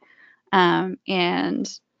interesting, and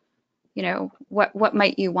what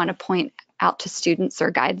might you want to point out to students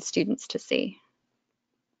or guide students to see?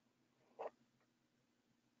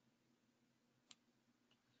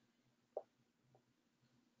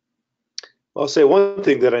 I'll say one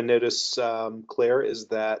thing that I notice, Claire, is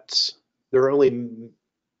that there are only,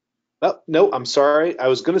 oh, no, I'm sorry. I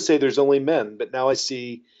was going to say there's only men, but now I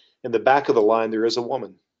see in the back of the line there is a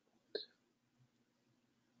woman.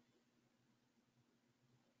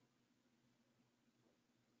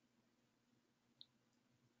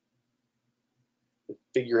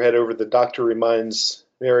 Figurehead over the doctor reminds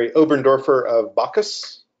Mary Oberndorfer of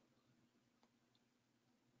Bacchus.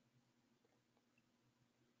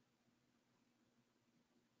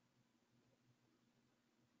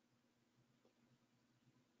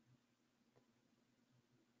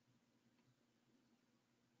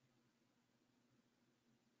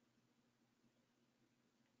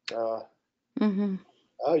 Uh, Mm-hmm.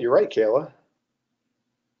 oh, you're right, Kayla.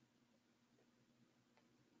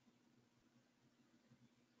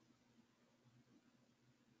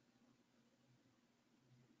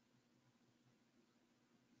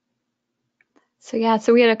 So yeah,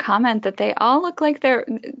 so we had a comment that they all look like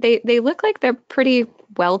they look like they're pretty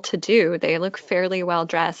well to do. They look fairly well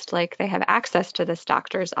dressed, like they have access to this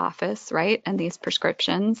doctor's office, right? And these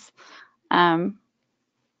prescriptions. Um,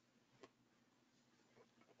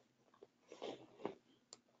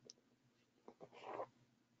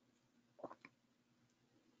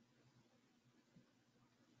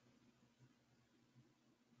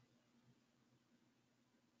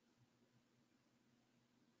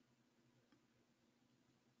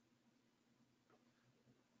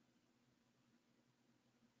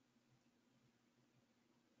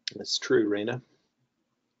 That's true, Raina.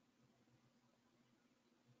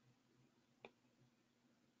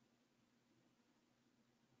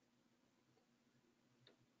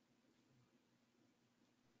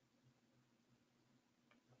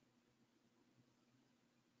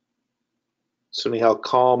 It's funny how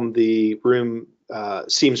calm the room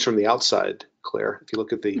seems from the outside, Claire. If you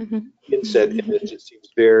look at the mhm. inset image, it seems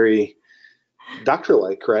very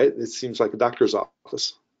doctor-like, right? It seems like a doctor's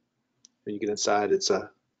office. When you get inside,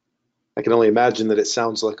 I can only imagine that it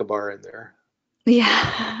sounds like a bar in there.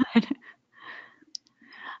 Yeah.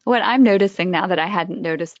 What I'm noticing now that I hadn't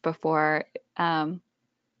noticed before, um,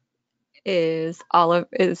 is all of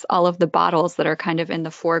the bottles that are kind of in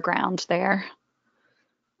the foreground there.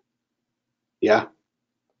 Yeah.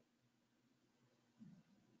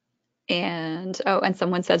 And oh, and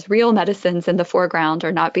someone says real medicines in the foreground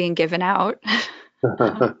are not being given out.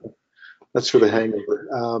 That's for the hangover.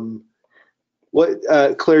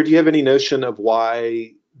 Claire, do you have any notion of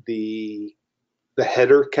why the the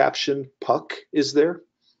header caption "Puck" is there?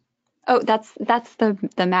 Oh, that's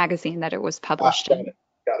the magazine that it was Ah, published got in. it.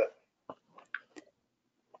 Got it.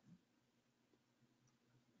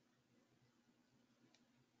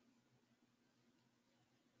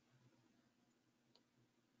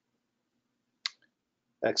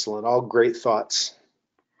 Excellent. All great thoughts.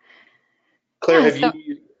 Claire, Yeah, have so you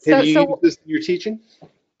used so this in your teaching?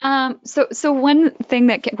 so one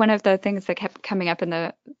of the things that kept coming up in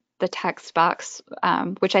the text box,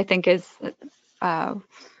 which I think is uh,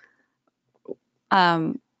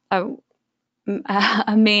 um, a,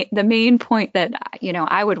 the main point that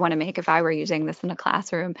I would want to make if I were using this in a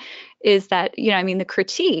classroom is that I mean the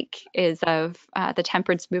critique is of the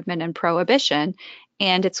temperance movement and prohibition,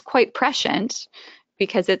 and it's quite prescient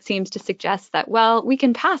because it seems to suggest that well we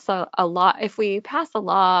can pass a law if we pass a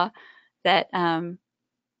law that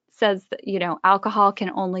says that alcohol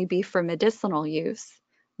can only be for medicinal use,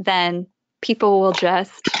 then people will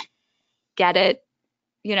just get it.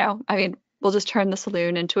 I mean, we'll just turn the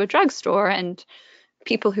saloon into a drugstore and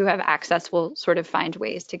people who have access will sort of find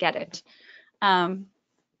ways to get it. Um,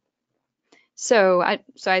 so I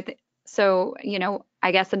so I th- so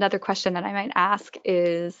I guess another question that I might ask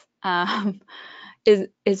is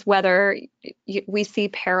whether we see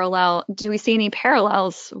parallel do we see any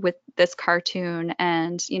parallels with this cartoon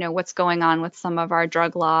and what's going on with some of our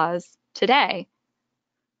drug laws today?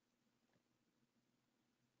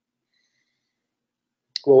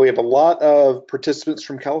 Well, we have a lot of participants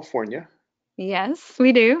from California. Yes,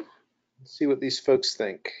 we do. Let's see what these folks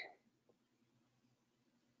think.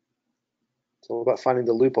 It's all about finding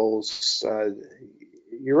the loopholes.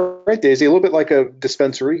 You're right, Daisy. A little bit like a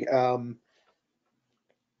dispensary.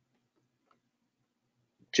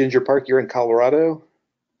 Ginger Park, you're in Colorado.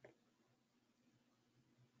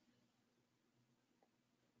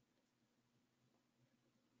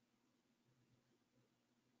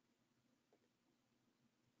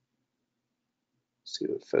 See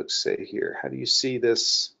what folks say here. How do you see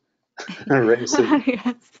this racism?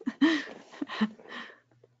 Yes.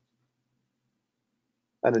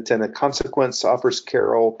 Unintended consequence offers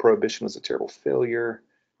Carroll. Prohibition was a terrible failure.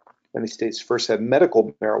 Many states first had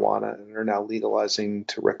medical marijuana and are now legalizing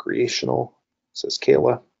to recreational, says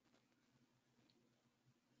Kayla.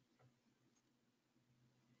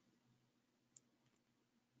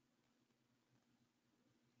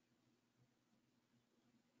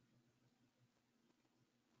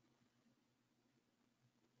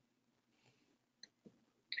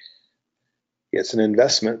 It's an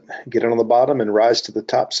investment. Get it on the bottom and rise to the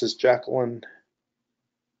top, says Jacqueline.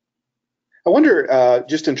 I wonder,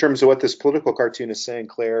 just in terms of what this political cartoon is saying,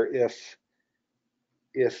 Claire,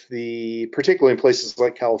 if the particularly in places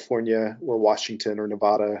like California or Washington or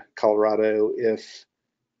Nevada, Colorado, if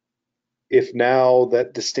now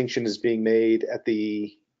that distinction is being made at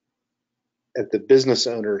the business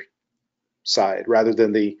owner side rather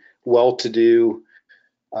than the well-to-do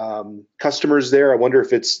customers there, I wonder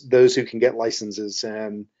if it's those who can get licenses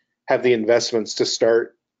and have the investments to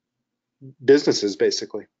start businesses,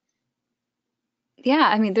 basically. Yeah,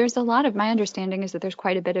 I mean, there's a lot of my understanding is that there's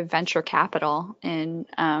quite a bit of venture capital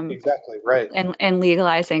Exactly right. in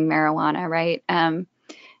legalizing marijuana, right?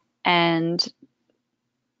 And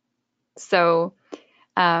so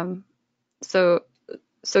um, so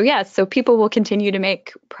so yeah, so people will continue to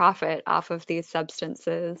make profit off of these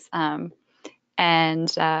substances,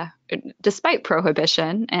 and despite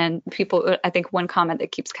prohibition, and people, I think one comment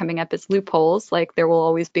that keeps coming up is loopholes. Like there will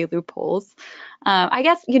always be loopholes. I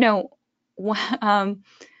guess um,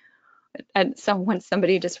 and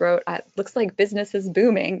somebody just wrote, "Looks like business is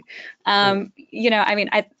booming." I mean,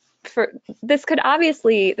 I for this could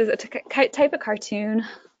obviously there's a type of cartoon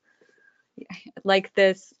like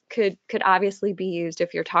this could obviously be used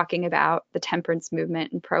if you're talking about the temperance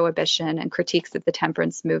movement and prohibition and critiques of the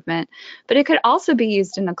temperance movement, but it could also be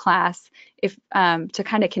used in a class if to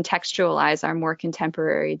kind of contextualize our more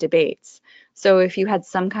contemporary debates. So if you had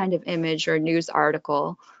some kind of image or news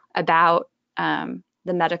article about the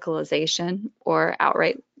medicalization or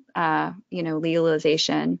outright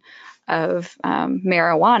legalization of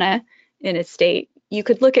marijuana in a state, you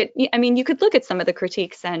could look at, I mean, you could look at some of the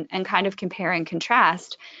critiques and kind of compare and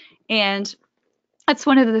contrast. And that's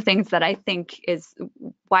one of the things that I think is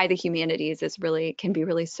why the humanities is really can be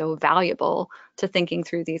really so valuable to thinking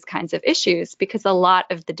through these kinds of issues, because a lot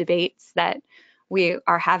of the debates that we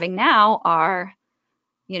are having now are,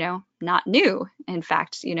 not new. In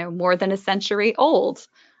fact, more than a century old.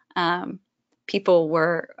 Um, People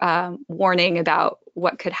were warning about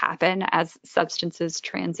what could happen as substances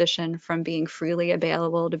transition from being freely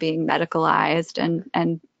available to being medicalized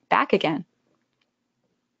and back again.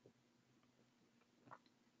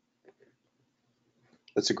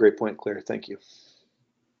 That's a great point, Claire. Thank you.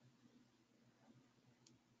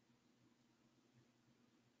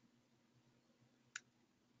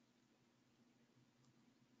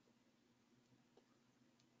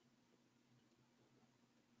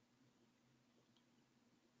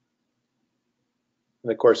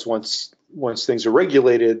 And of course, once things are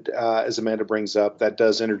regulated, as Amanda brings up, that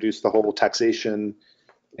does introduce the whole taxation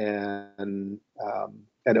and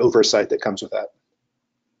oversight that comes with that.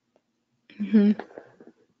 Mm-hmm.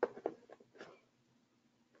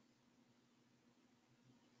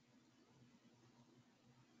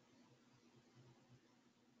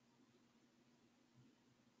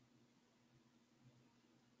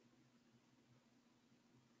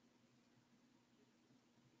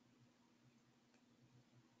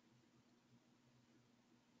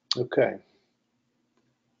 Okay.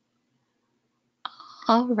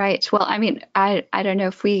 All right. Well, I mean, I don't know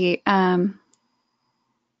if we can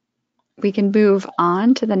move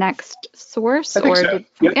on to the next source, I think or so. did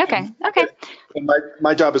Yep. somebody? Okay. Okay. And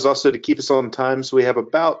my job is also to keep us on time, so we have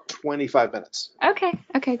about 25 minutes. Okay.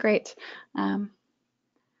 Okay. Great. Um,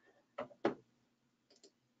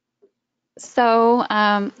 so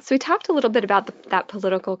we talked a little bit about that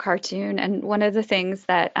political cartoon, and one of the things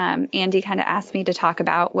that Andy kind of asked me to talk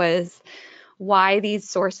about was why these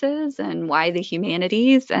sources and why the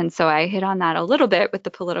humanities. And so I hit on that a little bit with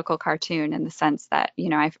the political cartoon in the sense that,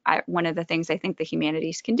 one of the things I think the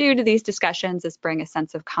humanities can do to these discussions is bring a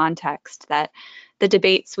sense of context that the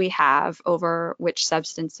debates we have over which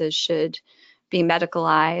substances should be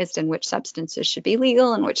medicalized and which substances should be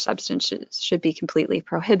legal and which substances should be completely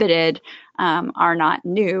prohibited are not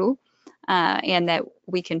new, and that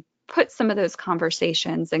we can put some of those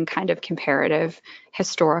conversations in kind of comparative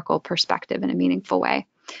historical perspective in a meaningful way.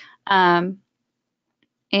 Um,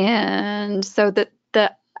 and so the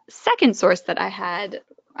second source that I had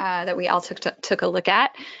that we all took a look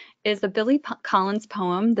at is a Billy Collins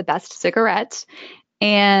poem, "The Best Cigarette."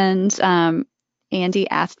 And Andy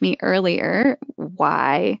asked me earlier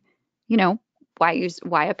why, you know,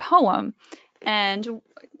 why a poem? And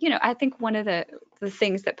I think one of the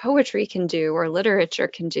things that poetry can do or literature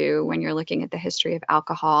can do when you're looking at the history of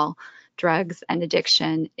alcohol, drugs, and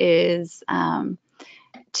addiction is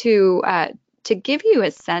to give you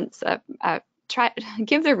a sense of try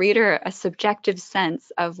give the reader a subjective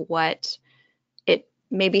sense of what it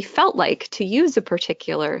maybe felt like to use a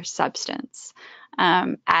particular substance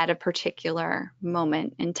at a particular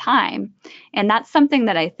moment in time. And that's something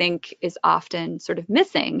that I think is often sort of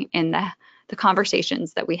missing in the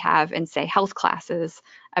conversations that we have in, say, health classes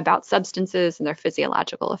about substances and their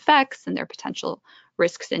physiological effects and their potential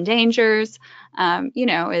risks and dangers.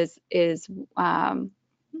 Is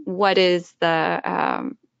what is the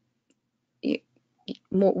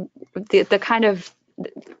kind of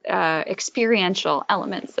experiential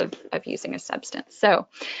elements of using a substance. So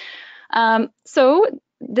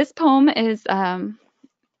this poem is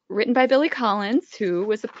written by Billy Collins, who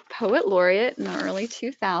was a poet laureate in the early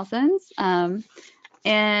 2000s.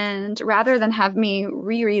 And rather than have me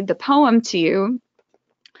reread the poem to you,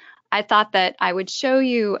 I thought that I would show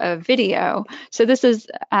you a video. So this is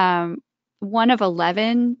one of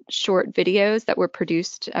 11 short videos that were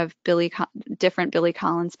produced of different Billy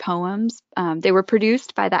Collins poems. They were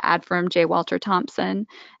produced by the ad firm J. Walter Thompson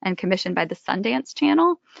and commissioned by the Sundance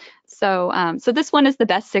Channel. So this one is "The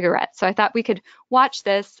Best Cigarette." So I thought we could watch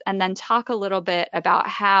this and then talk a little bit about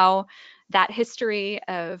how that history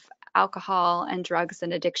of alcohol and drugs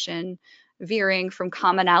and addiction veering from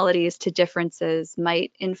commonalities to differences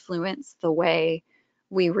might influence the way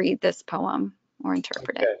we read this poem or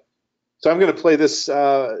interpret it. Okay. So I'm going to play this,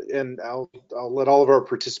 and I'll let all of our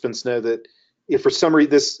participants know that if for some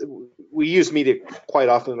reason we use media quite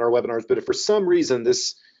often in our webinars, but if for some reason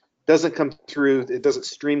this doesn't come through, it doesn't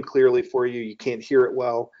stream clearly for you, you can't hear it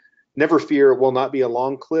well, never fear, it will not be a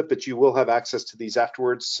long clip, but you will have access to these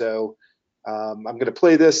afterwards. So I'm going to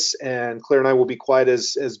play this, and Claire and I will be quiet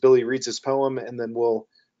as Billy reads his poem, and then we'll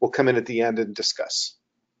come in at the end and discuss.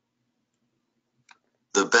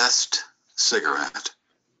 The Best Cigarette.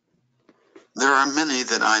 There are many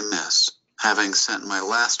that I miss, having sent my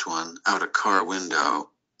last one out a car window,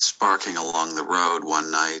 sparking along the road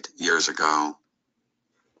one night years ago.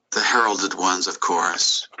 The heralded ones, of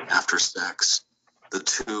course, after sex, the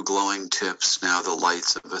two glowing tips now the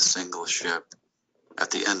lights of a single ship,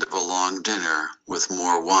 at the end of a long dinner with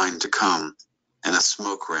more wine to come, and a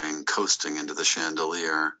smoke ring coasting into the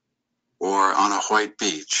chandelier, or on a white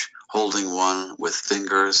beach, holding one with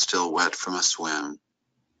fingers still wet from a swim.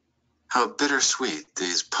 How bittersweet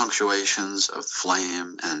these punctuations of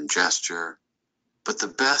flame and gesture, but the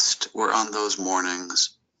best were on those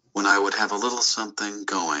mornings when I would have a little something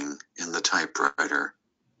going in the typewriter,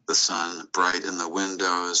 the sun bright in the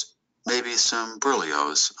windows, maybe some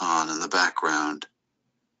Berlioz on in the background.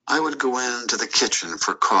 I would go into the kitchen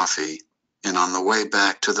for coffee, and on the way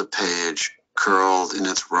back to the page, curled in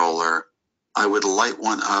its roller, I would light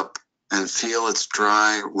one up and feel its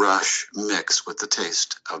dry rush mix with the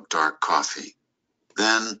taste of dark coffee.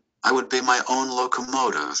 Then I would be my own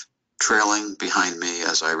locomotive, trailing behind me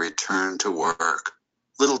as I returned to work,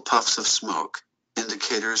 little puffs of smoke,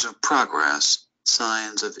 indicators of progress,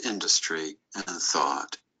 signs of industry and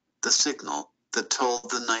thought, the signal that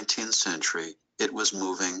told the 19th century it was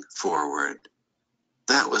moving forward.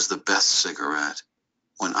 That was the best cigarette,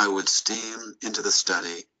 when I would steam into the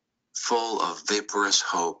study, full of vaporous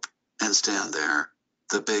hope, and stand there,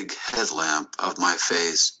 the big headlamp of my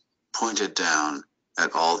face pointed down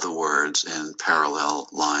at all the words in parallel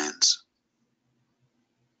lines.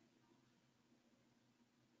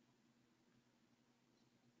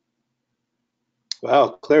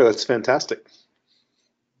 Wow, Claire, that's fantastic.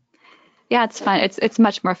 Yeah, it's fun. It's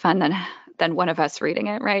much more fun than one of us reading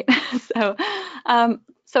it, right? So,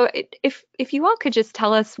 if you all could just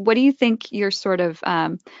tell us, what do you think your sort of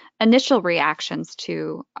initial reactions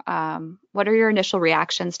to what are your initial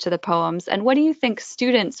reactions to the poems, and what do you think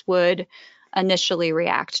students would initially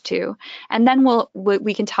react to. And then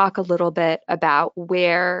we can talk a little bit about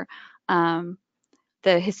where the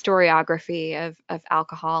historiography of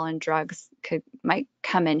alcohol and drugs might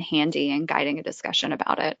come in handy in guiding a discussion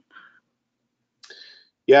about it.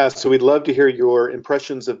 Yeah, so we'd love to hear your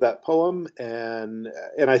impressions of that poem, and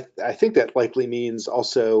I think that likely means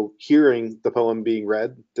also hearing the poem being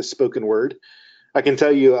read, the spoken word. I can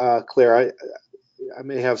tell you, Claire, I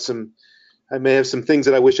may have some things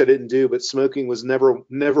that I wish I didn't do, but smoking was never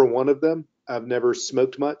one of them. I've never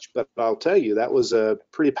smoked much, but I'll tell you that was a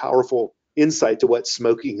pretty powerful insight to what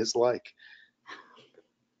smoking is like.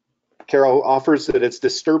 Carol offers that it's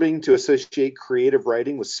disturbing to associate creative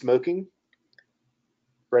writing with smoking.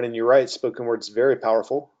 Brennan, you're right. Spoken word's very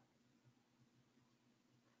powerful.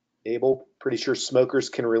 Abel, pretty sure smokers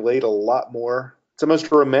can relate a lot more. It's almost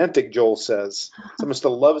romantic, Joel says. It's almost a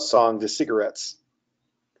love song to cigarettes.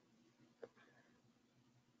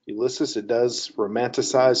 Ulysses, it does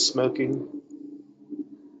romanticize smoking.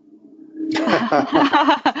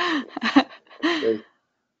 Okay.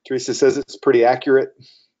 Teresa says it's pretty accurate.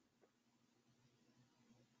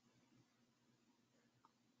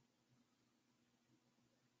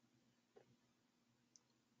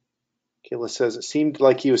 Kayla says it seemed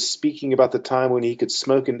like he was speaking about the time when he could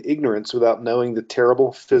smoke in ignorance without knowing the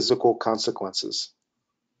terrible physical consequences.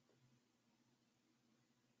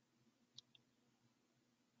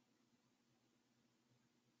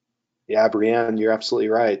 Yeah, Brienne, you're absolutely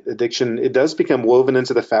right. Addiction, it does become woven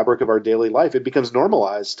into the fabric of our daily life. It becomes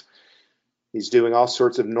normalized. He's doing all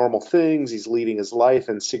sorts of normal things. He's leading his life,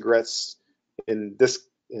 and cigarettes, in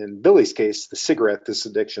Billy's case, the cigarette, this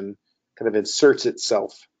addiction, kind of inserts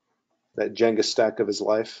itself, that Jenga stack of his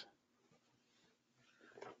life.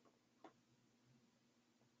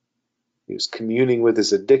 He was communing with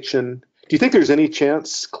his addiction. Do you think there's any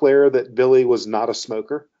chance, Claire, that Billy was not a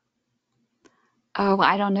smoker? Oh,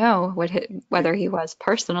 I don't know whether he was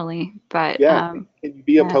personally, but Yeah. Can you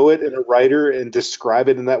be a yeah. poet and a writer and describe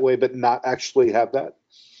it in that way, but not actually have that?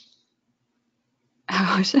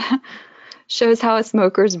 Oh, shows how a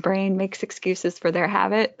smoker's brain makes excuses for their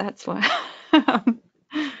habit. That's what. uh,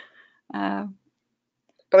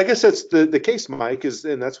 But I guess that's the case, Mike,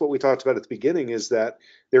 and that's what we talked about at the beginning, is that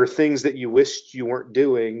there are things that you wished you weren't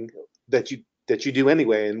doing that you do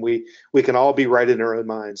anyway, and we can all be right in our own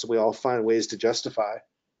minds. We all find ways to justify.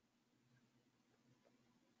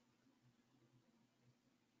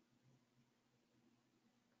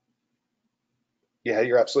 Yeah,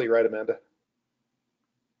 you're absolutely right, Amanda.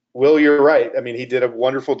 Will, you're right. I mean, he did a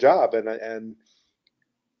wonderful job, and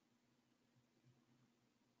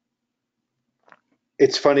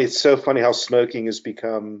it's funny. It's so funny how smoking has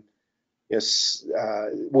become, yes,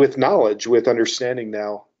 with knowledge, with understanding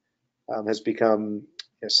now, has become,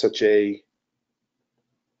 such a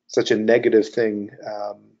negative thing.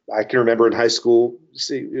 I can remember in high school,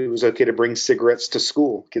 it was okay to bring cigarettes to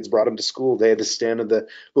school. Kids brought them to school. They had to stand in the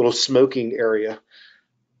little smoking area.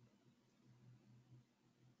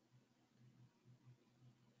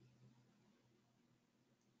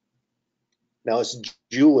 Now it's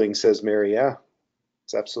juuling, says Mary. Yeah,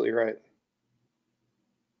 it's absolutely right.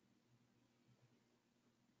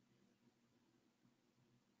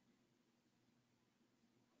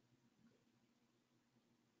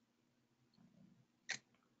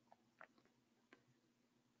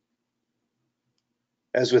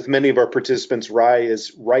 As with many of our participants, Rye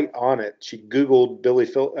is right on it. She Googled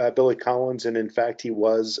Billy Collins, and in fact, he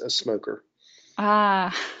was a smoker.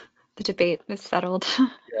 ah, the debate is settled. Yeah,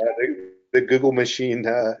 the Google machine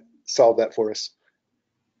solved that for us.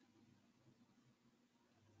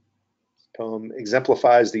 Poem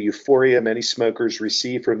exemplifies the euphoria many smokers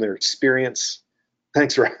receive from their experience.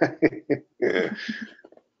 Thanks, Rye.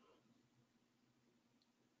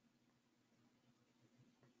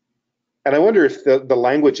 And I wonder if the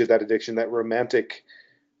language of that addiction, that romantic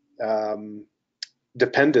um,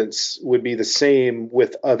 dependence, would be the same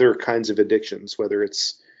with other kinds of addictions, whether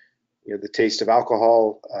it's the taste of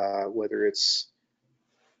alcohol, whether it's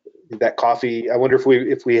that coffee. I wonder if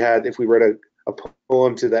we wrote a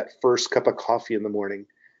poem to that first cup of coffee in the morning,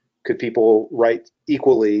 could people write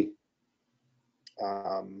equally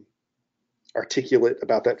um, articulate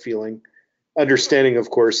about that feeling? Understanding,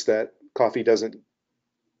 of course, that coffee doesn't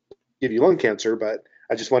give you lung cancer, but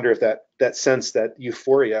I just wonder if that sense, that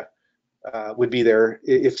euphoria, would be there.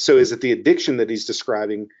 If so, is it the addiction that he's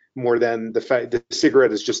describing more than the fact that the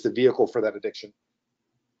cigarette is just the vehicle for that addiction?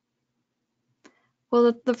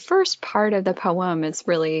 Well, the first part of the poem is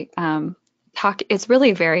really it's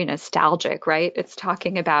really very nostalgic, right? It's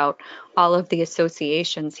talking about all of the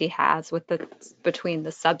associations he has with the between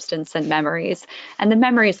the substance and memories. And the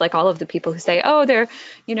memories, like all of the people who say, oh, they're,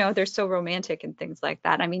 they're so romantic and things like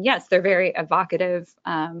that. I mean, yes, they're very evocative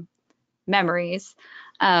memories.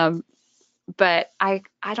 Um, but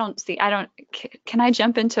can I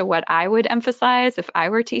jump into what I would emphasize if I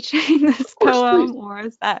were teaching this Of course, please. poem, or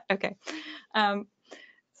is that okay? Um,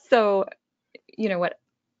 so,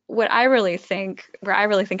 what I really think, where I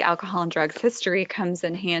really think alcohol and drugs history comes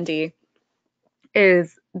in handy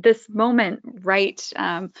is this moment, right?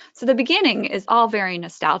 So the beginning is all very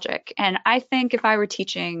nostalgic. And I think if I were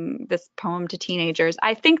teaching this poem to teenagers,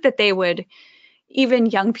 I think that they would, even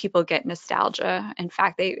young people get nostalgia. In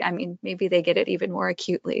fact, I mean, maybe they get it even more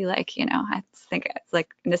acutely. Like, I think it's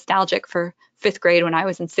like nostalgic for fifth grade when I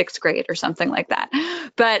was in sixth grade or something like that.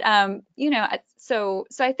 But, so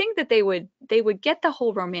I think that they would get the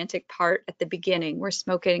whole romantic part at the beginning where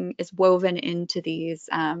smoking is woven into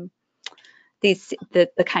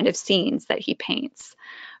the kind of scenes that he paints.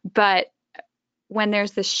 But when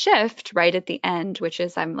there's this shift right at the end, which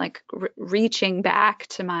is I'm like reaching back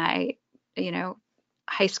to my, you know,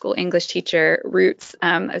 high school English teacher roots,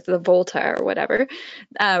 as the Volta or whatever,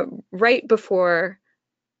 right before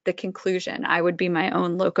the conclusion, I would be my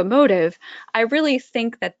own locomotive. I really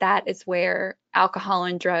think that that is where alcohol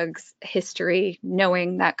and drugs history,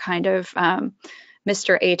 knowing that kind of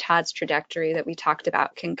Mr. Todd's trajectory that we talked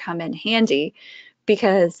about, can come in handy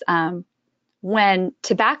because when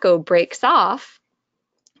tobacco breaks off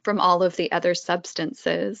from all of the other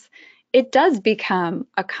substances, it does become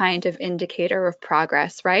a kind of indicator of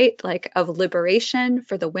progress, right? Like of liberation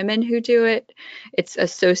for the women who do it. It's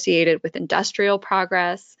associated with industrial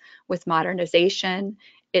progress, with modernization.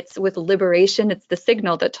 It's with liberation. It's the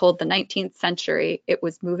signal that told the 19th century it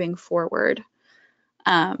was moving forward.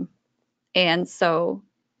 Um, and so,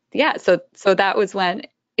 yeah, so that was when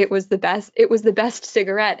it was the best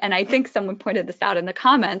cigarette. And I think someone pointed this out in the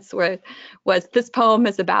comments, where was this poem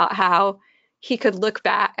is about how he could look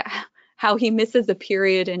back, how he misses a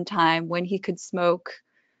period in time when he could smoke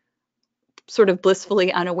sort of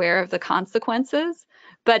blissfully unaware of the consequences.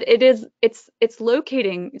 But it's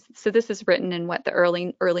locating, so this is written in what, the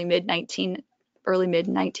early mid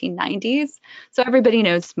 1990s. So everybody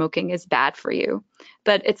knows smoking is bad for you.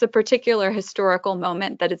 But it's a particular historical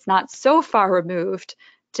moment that it's not so far removed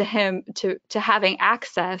to him to having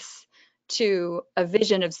access to a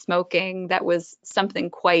vision of smoking that was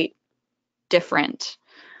something quite different.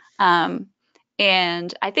 Um,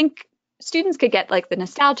 and I think students could get like the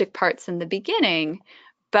nostalgic parts in the beginning,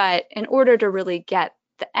 but in order to really get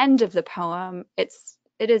the end of the poem, it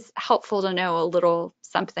is helpful to know a little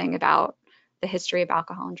something about the history of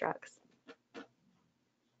alcohol and drugs.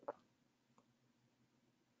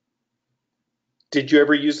 Did you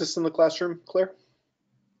ever use this in the classroom, Claire?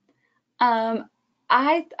 Um,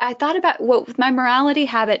 I thought about what with my morality,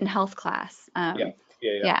 habit, and health class. Yeah, yeah,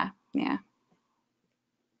 yeah. Yeah, yeah.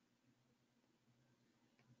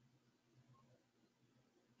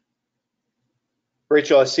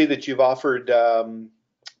 Rachel, I see that you've offered, it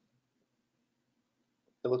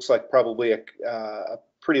looks like probably a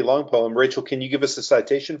pretty long poem. Rachel, can you give us a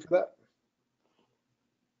citation for that?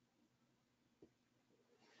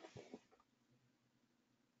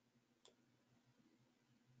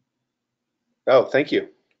 Oh, thank you.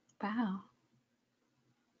 Wow.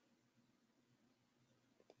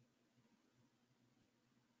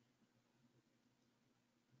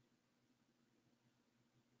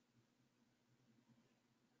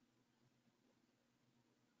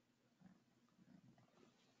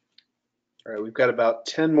 All right, we've got about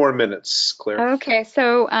 10 more minutes, Claire. Okay,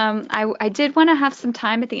 so I did want to have some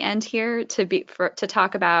time at the end here to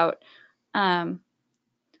talk about um,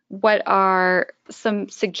 what are some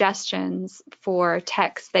suggestions for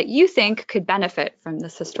texts that you think could benefit from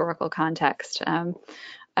this historical context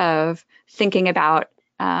of thinking about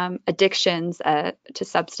addictions to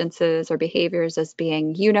substances or behaviors as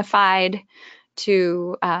being unified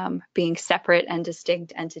to being separate and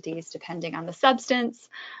distinct entities depending on the substance.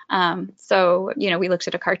 So, we looked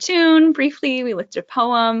at a cartoon briefly, we looked at a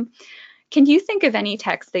poem. Can you think of any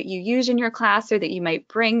text that you use in your class or that you might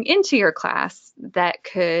bring into your class that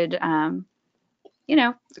could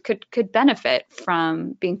benefit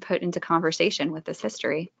from being put into conversation with this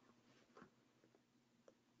history?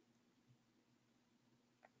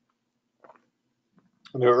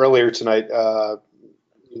 I know earlier tonight,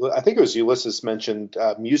 I think it was Ulysses mentioned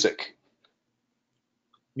music.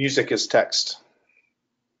 Music is text.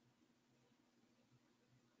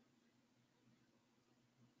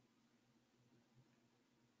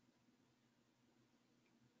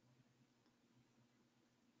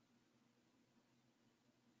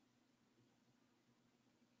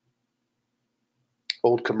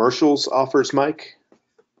 Old commercials offers Mike.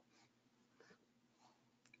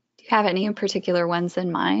 Do you have any in particular ones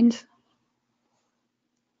in mind?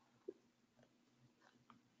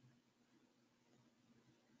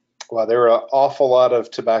 Wow, there are an awful lot of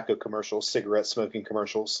tobacco commercials, cigarette smoking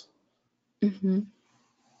commercials. Hmm.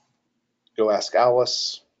 Go ask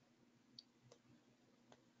Alice.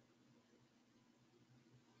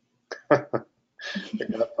 The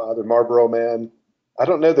Godfather, Marlboro Man. I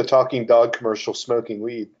don't know the talking dog commercial smoking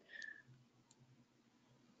weed.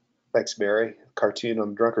 Thanks, Mary. Cartoon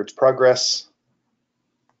on Drunkard's Progress.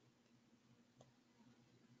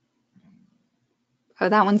 Oh,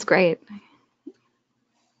 that one's great.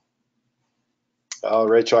 Oh,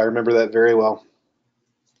 Rachel, I remember that very well.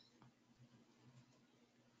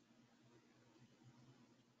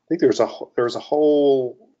 I think there was a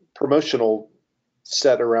whole promotional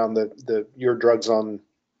set around the your brain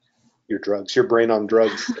on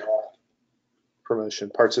drugs promotion.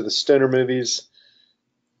 Parts of the stoner movies,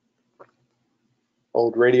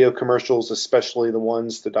 old radio commercials, especially the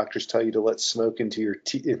ones the doctors tell you to let smoke into your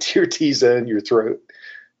T zone, your throat.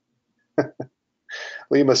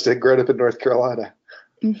 Well, you must have grown up in North Carolina.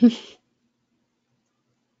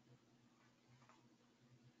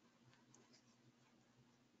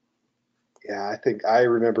 Yeah, I think I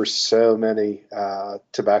remember so many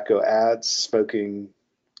tobacco ads, smoking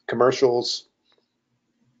commercials.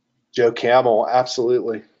 Joe Camel,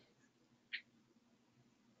 absolutely.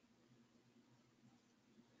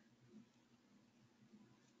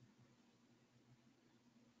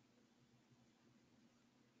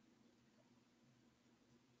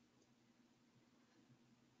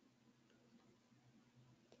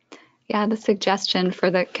 Yeah, the suggestion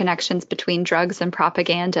for the connections between drugs and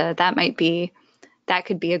propaganda, that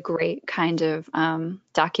could be a great kind of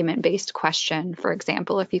document-based question. For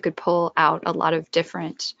example, if you could pull out a lot of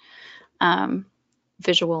different um,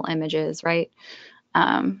 visual images, right?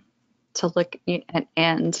 Um, to look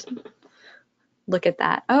and look at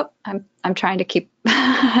that. Oh, I'm trying to keep.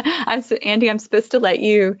 Andy, I'm supposed to let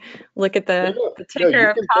you look at No, the no, ticker you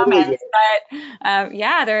of can totally do comments, it. but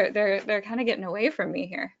yeah, they're kind of getting away from me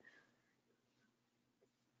here.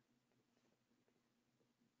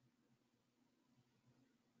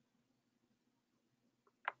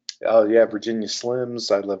 Oh yeah, Virginia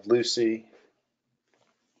Slims. I Love Lucy.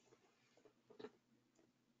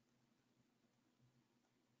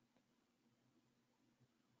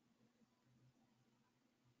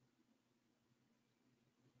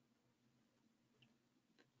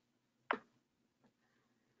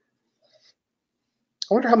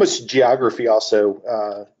 I wonder how much geography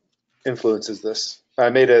also influences this.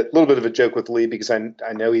 I made a little bit of a joke with Lee because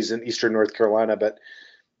I know he's in Eastern North Carolina, but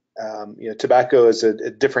tobacco is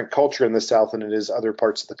a different culture in the South than it is other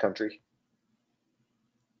parts of the country.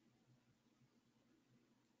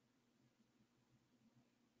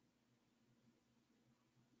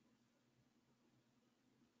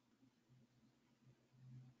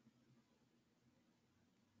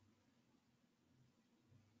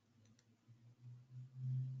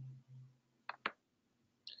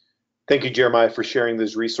 Thank you, Jeremiah, for sharing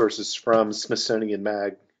those resources from Smithsonian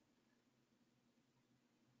Mag.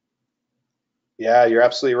 Yeah, you're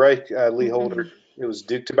absolutely right, Lee Holder. Mhm. It was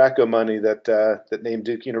Duke tobacco money that named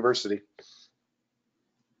Duke University.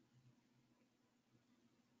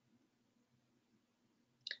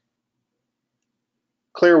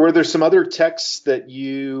 Claire, were there some other texts that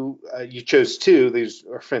you chose two? These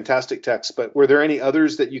are fantastic texts, but were there any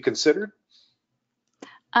others that you considered?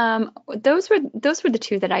 Those were the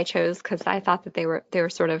two that I chose because I thought that they were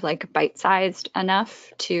sort of like bite-sized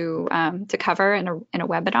enough to cover in a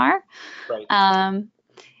webinar. Right. Um,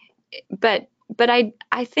 but I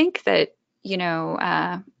think that you know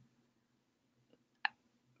I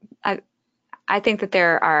I think that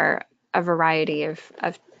there are a variety of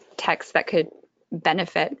texts that could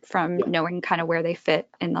benefit from Yeah. knowing kind of where they fit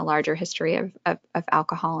in the larger history of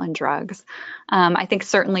alcohol and drugs. I think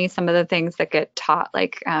certainly some of the things that get taught,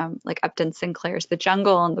 like Upton Sinclair's The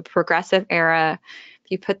Jungle and the Progressive Era,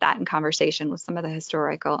 if you put that in conversation with some of the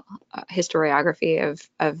historiography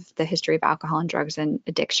of the history of alcohol and drugs and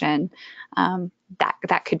addiction,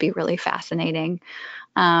 that could be really fascinating.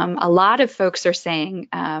 A lot of folks are saying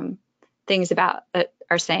things about that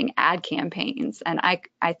are saying ad campaigns, and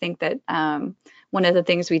I think that one of the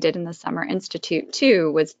things we did in the Summer Institute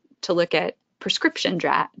too was to look at prescription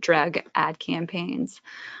drug ad campaigns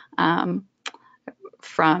um,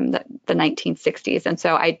 from the 1960s, and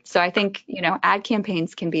so I think ad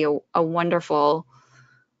campaigns can be a wonderful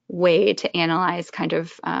way to analyze kind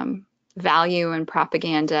of value and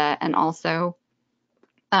propaganda, and also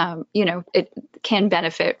it can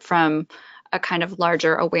benefit from a kind of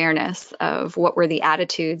larger awareness of what were the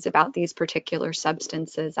attitudes about these particular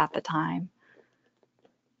substances at the time.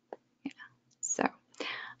 Yeah. So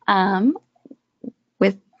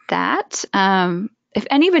with that, if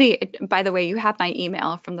anybody, by the way, you have my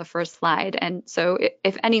email from the first slide, and so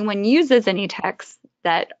if anyone uses any texts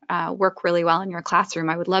that work really well in your classroom,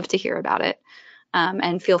 I would love to hear about it.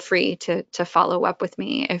 And feel free to follow up with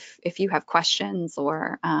me if you have questions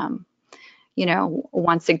or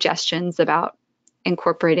want suggestions about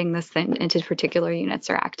incorporating this into particular units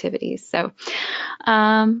or activities. So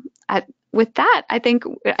with that, I think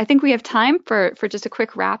we have time for just a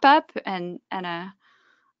quick wrap up and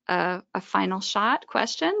a final shot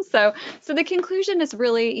question. So the conclusion is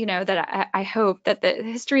really, that I hope that the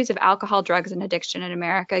histories of alcohol, drugs, and addiction in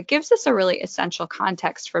America gives us a really essential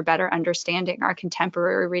context for better understanding our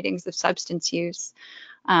contemporary readings of substance use,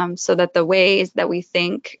 so that the ways that we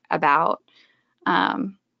think about, all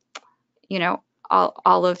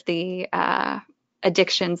of the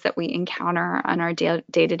addictions that we encounter on our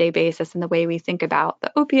day-to-day basis, and the way we think about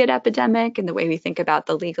the opiate epidemic, and the way we think about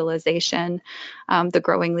the legalization, the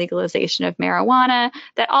growing legalization of marijuana,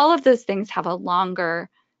 that all of those things have a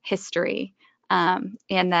longer history, and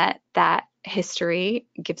that history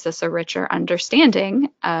gives us a richer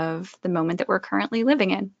understanding of the moment that we're currently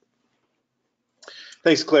living in.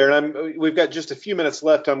 Thanks, Claire. And we've got just a few minutes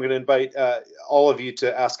left. I'm going to invite all of you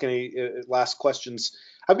to ask any last questions.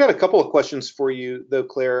 I've got a couple of questions for you, though,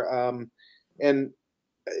 Claire. And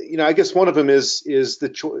I guess one of them is the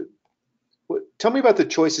choice. Tell me about the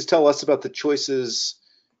choices. Tell us about the choices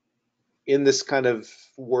in this kind of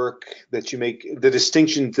work that you make, the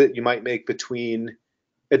distinctions that you might make between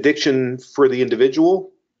addiction for the individual.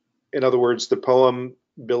 In other words, the poem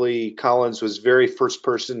Billy Collins was very first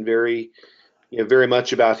person, very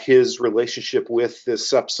much about his relationship with this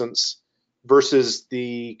substance versus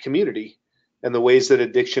the community and the ways that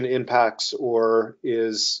addiction impacts or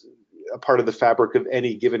is a part of the fabric of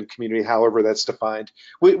any given community, however that's defined.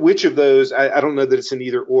 Which of those, I don't know that it's an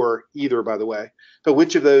either, by the way, but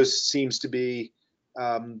which of those seems to be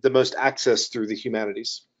the most accessed through the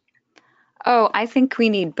humanities? Oh, I think we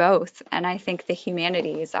need both. And I think the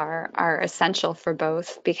humanities are essential for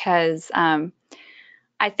both, because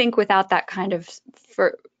I think without that kind of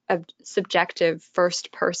subjective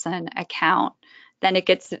first person account, then it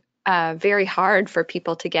gets very hard for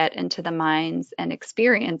people to get into the minds and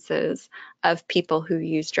experiences of people who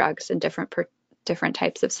use drugs and different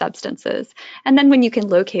types of substances. And then when you can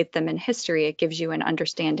locate them in history, it gives you an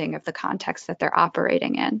understanding of the context that they're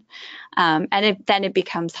operating in. And then it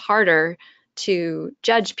becomes harder to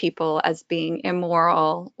judge people as being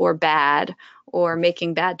immoral or bad or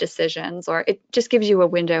making bad decisions, or it just gives you a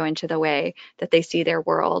window into the way that they see their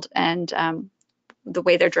world and the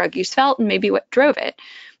way their drug use felt and maybe what drove it.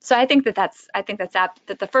 So I think that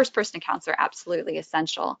the first person accounts are absolutely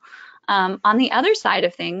essential. On the other side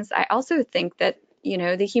of things, I also think that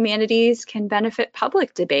the humanities can benefit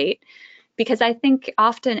public debate, because I think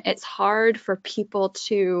often it's hard for people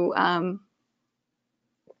to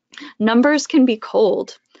numbers can be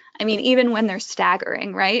cold. I mean, even when they're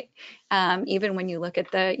staggering, right? Even when you look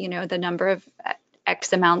at the number of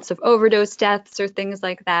X amounts of overdose deaths or things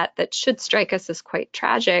like that should strike us as quite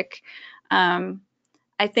tragic.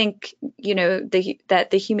 I think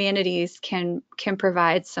that the humanities can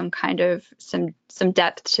provide some kind of some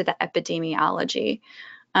depth to the epidemiology,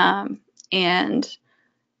 and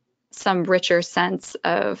some richer sense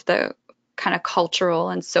of the kind of cultural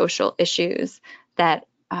and social issues that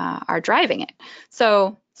are driving it.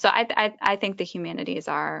 So I think the humanities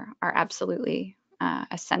are absolutely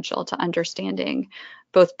essential to understanding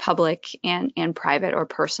both public and private or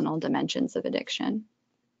personal dimensions of addiction.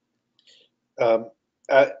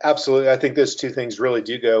 Absolutely. I think those two things really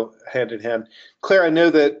do go hand in hand. Claire, I know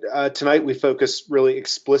that tonight we focus really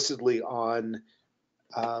explicitly on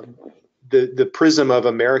the prism of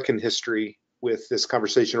American history with this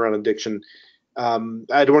conversation around addiction. I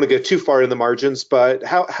don't want to go too far in the margins, but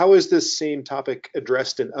how is this same topic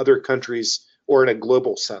addressed in other countries or in a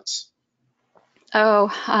global sense?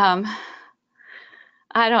 Oh,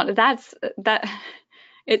 I don't. That's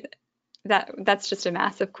just a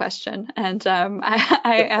massive question, and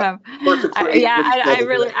I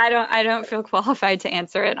don't feel qualified to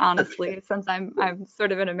answer it honestly, since I'm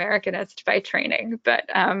sort of an Americanist by training. But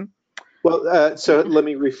so let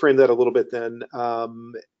me reframe that a little bit then.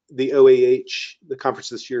 The OAH, the conference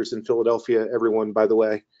this year is in Philadelphia, everyone, by the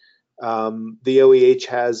way. The OAH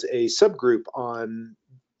has a subgroup on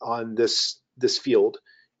this field.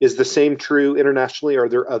 Is the same true internationally? Are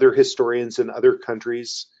there other historians in other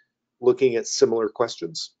countries looking at similar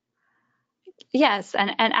questions? Yes,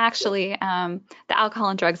 and actually, the Alcohol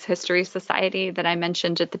and Drugs History Society that I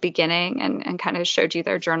mentioned at the beginning and kind of showed you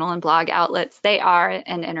their journal and blog outlets, they are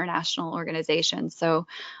an international organization. So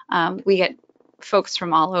we get folks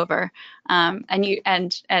from all over. And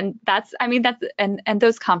that's, I mean, that's, and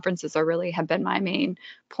those conferences are really have been my main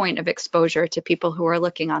point of exposure to people who are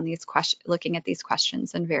looking on these looking at these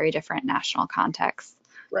questions in very different national contexts.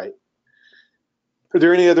 Right. Are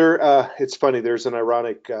there any other, it's funny, there's an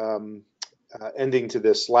ironic ending to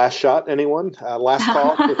this. Last shot, anyone? Last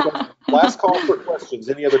call for last call for questions.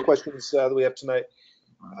 Any other questions that we have tonight?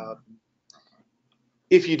 Um,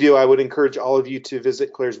 if you do, I would encourage all of you to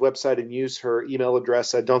visit Claire's website and use her email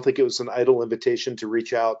address. I don't think it was an idle invitation to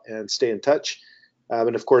reach out and stay in touch.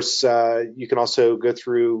 And of course, you can also go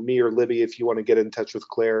through me or Libby if you want to get in touch with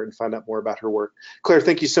Claire and find out more about her work. Claire,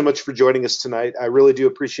 thank you so much for joining us tonight. I really do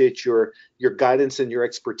appreciate your guidance and your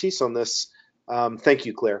expertise on this. Thank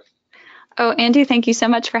you, Claire. Oh, Andy, thank you so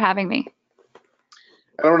much for having me.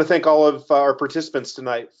 I want to thank all of our participants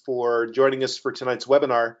tonight for joining us for tonight's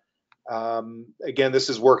webinar. Again, this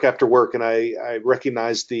is work after work, and I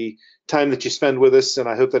recognize the time that you spend with us, and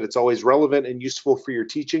I hope that it's always relevant and useful for your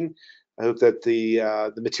teaching. I hope that the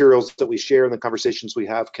materials that we share and the conversations we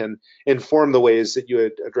have can inform the ways that you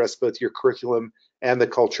address both your curriculum and the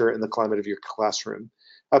culture and the climate of your classroom.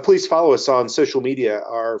 Please follow us on social media.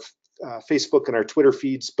 Our Facebook and our Twitter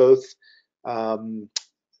feeds both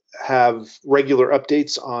have regular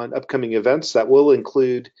updates on upcoming events that will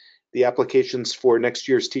include the applications for next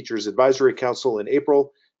year's Teachers Advisory Council in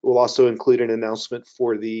April. We'll also include an announcement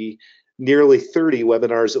for the nearly 30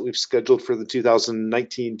 webinars that we've scheduled for the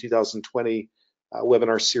 2019-2020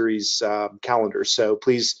 webinar series calendar. So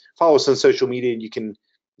please follow us on social media and you can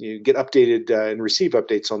get updated and receive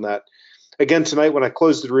updates on that. Again, tonight when I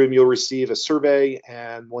close the room, you'll receive a survey,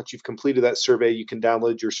 and once you've completed that survey, you can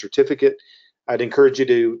download your certificate. I'd encourage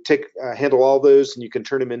you to handle all those, and you can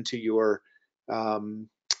turn them into your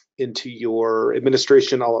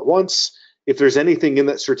administration all at once. If there's anything in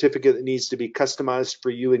that certificate that needs to be customized for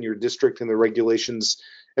you and your district and the regulations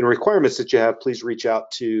and requirements that you have, please reach out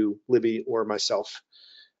to Libby or myself.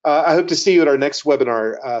 I hope to see you at our next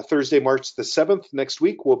webinar, Thursday, March the 7th. Next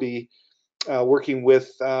week, we'll be working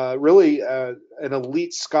with really an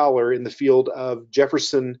elite scholar in the field of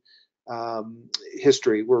Jefferson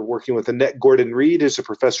history. We're working with Annette Gordon-Reed, who's a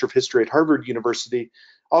professor of history at Harvard University,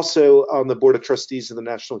 also on the Board of Trustees of the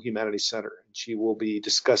National Humanities Center. And she will be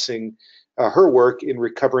discussing her work in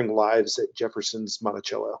recovering lives at Jefferson's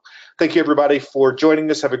Monticello. Thank you, everybody, for joining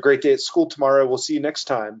us. Have a great day at school tomorrow. We'll see you next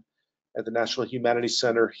time at the National Humanities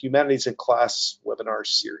Center Humanities in Class webinar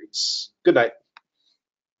series. Good night.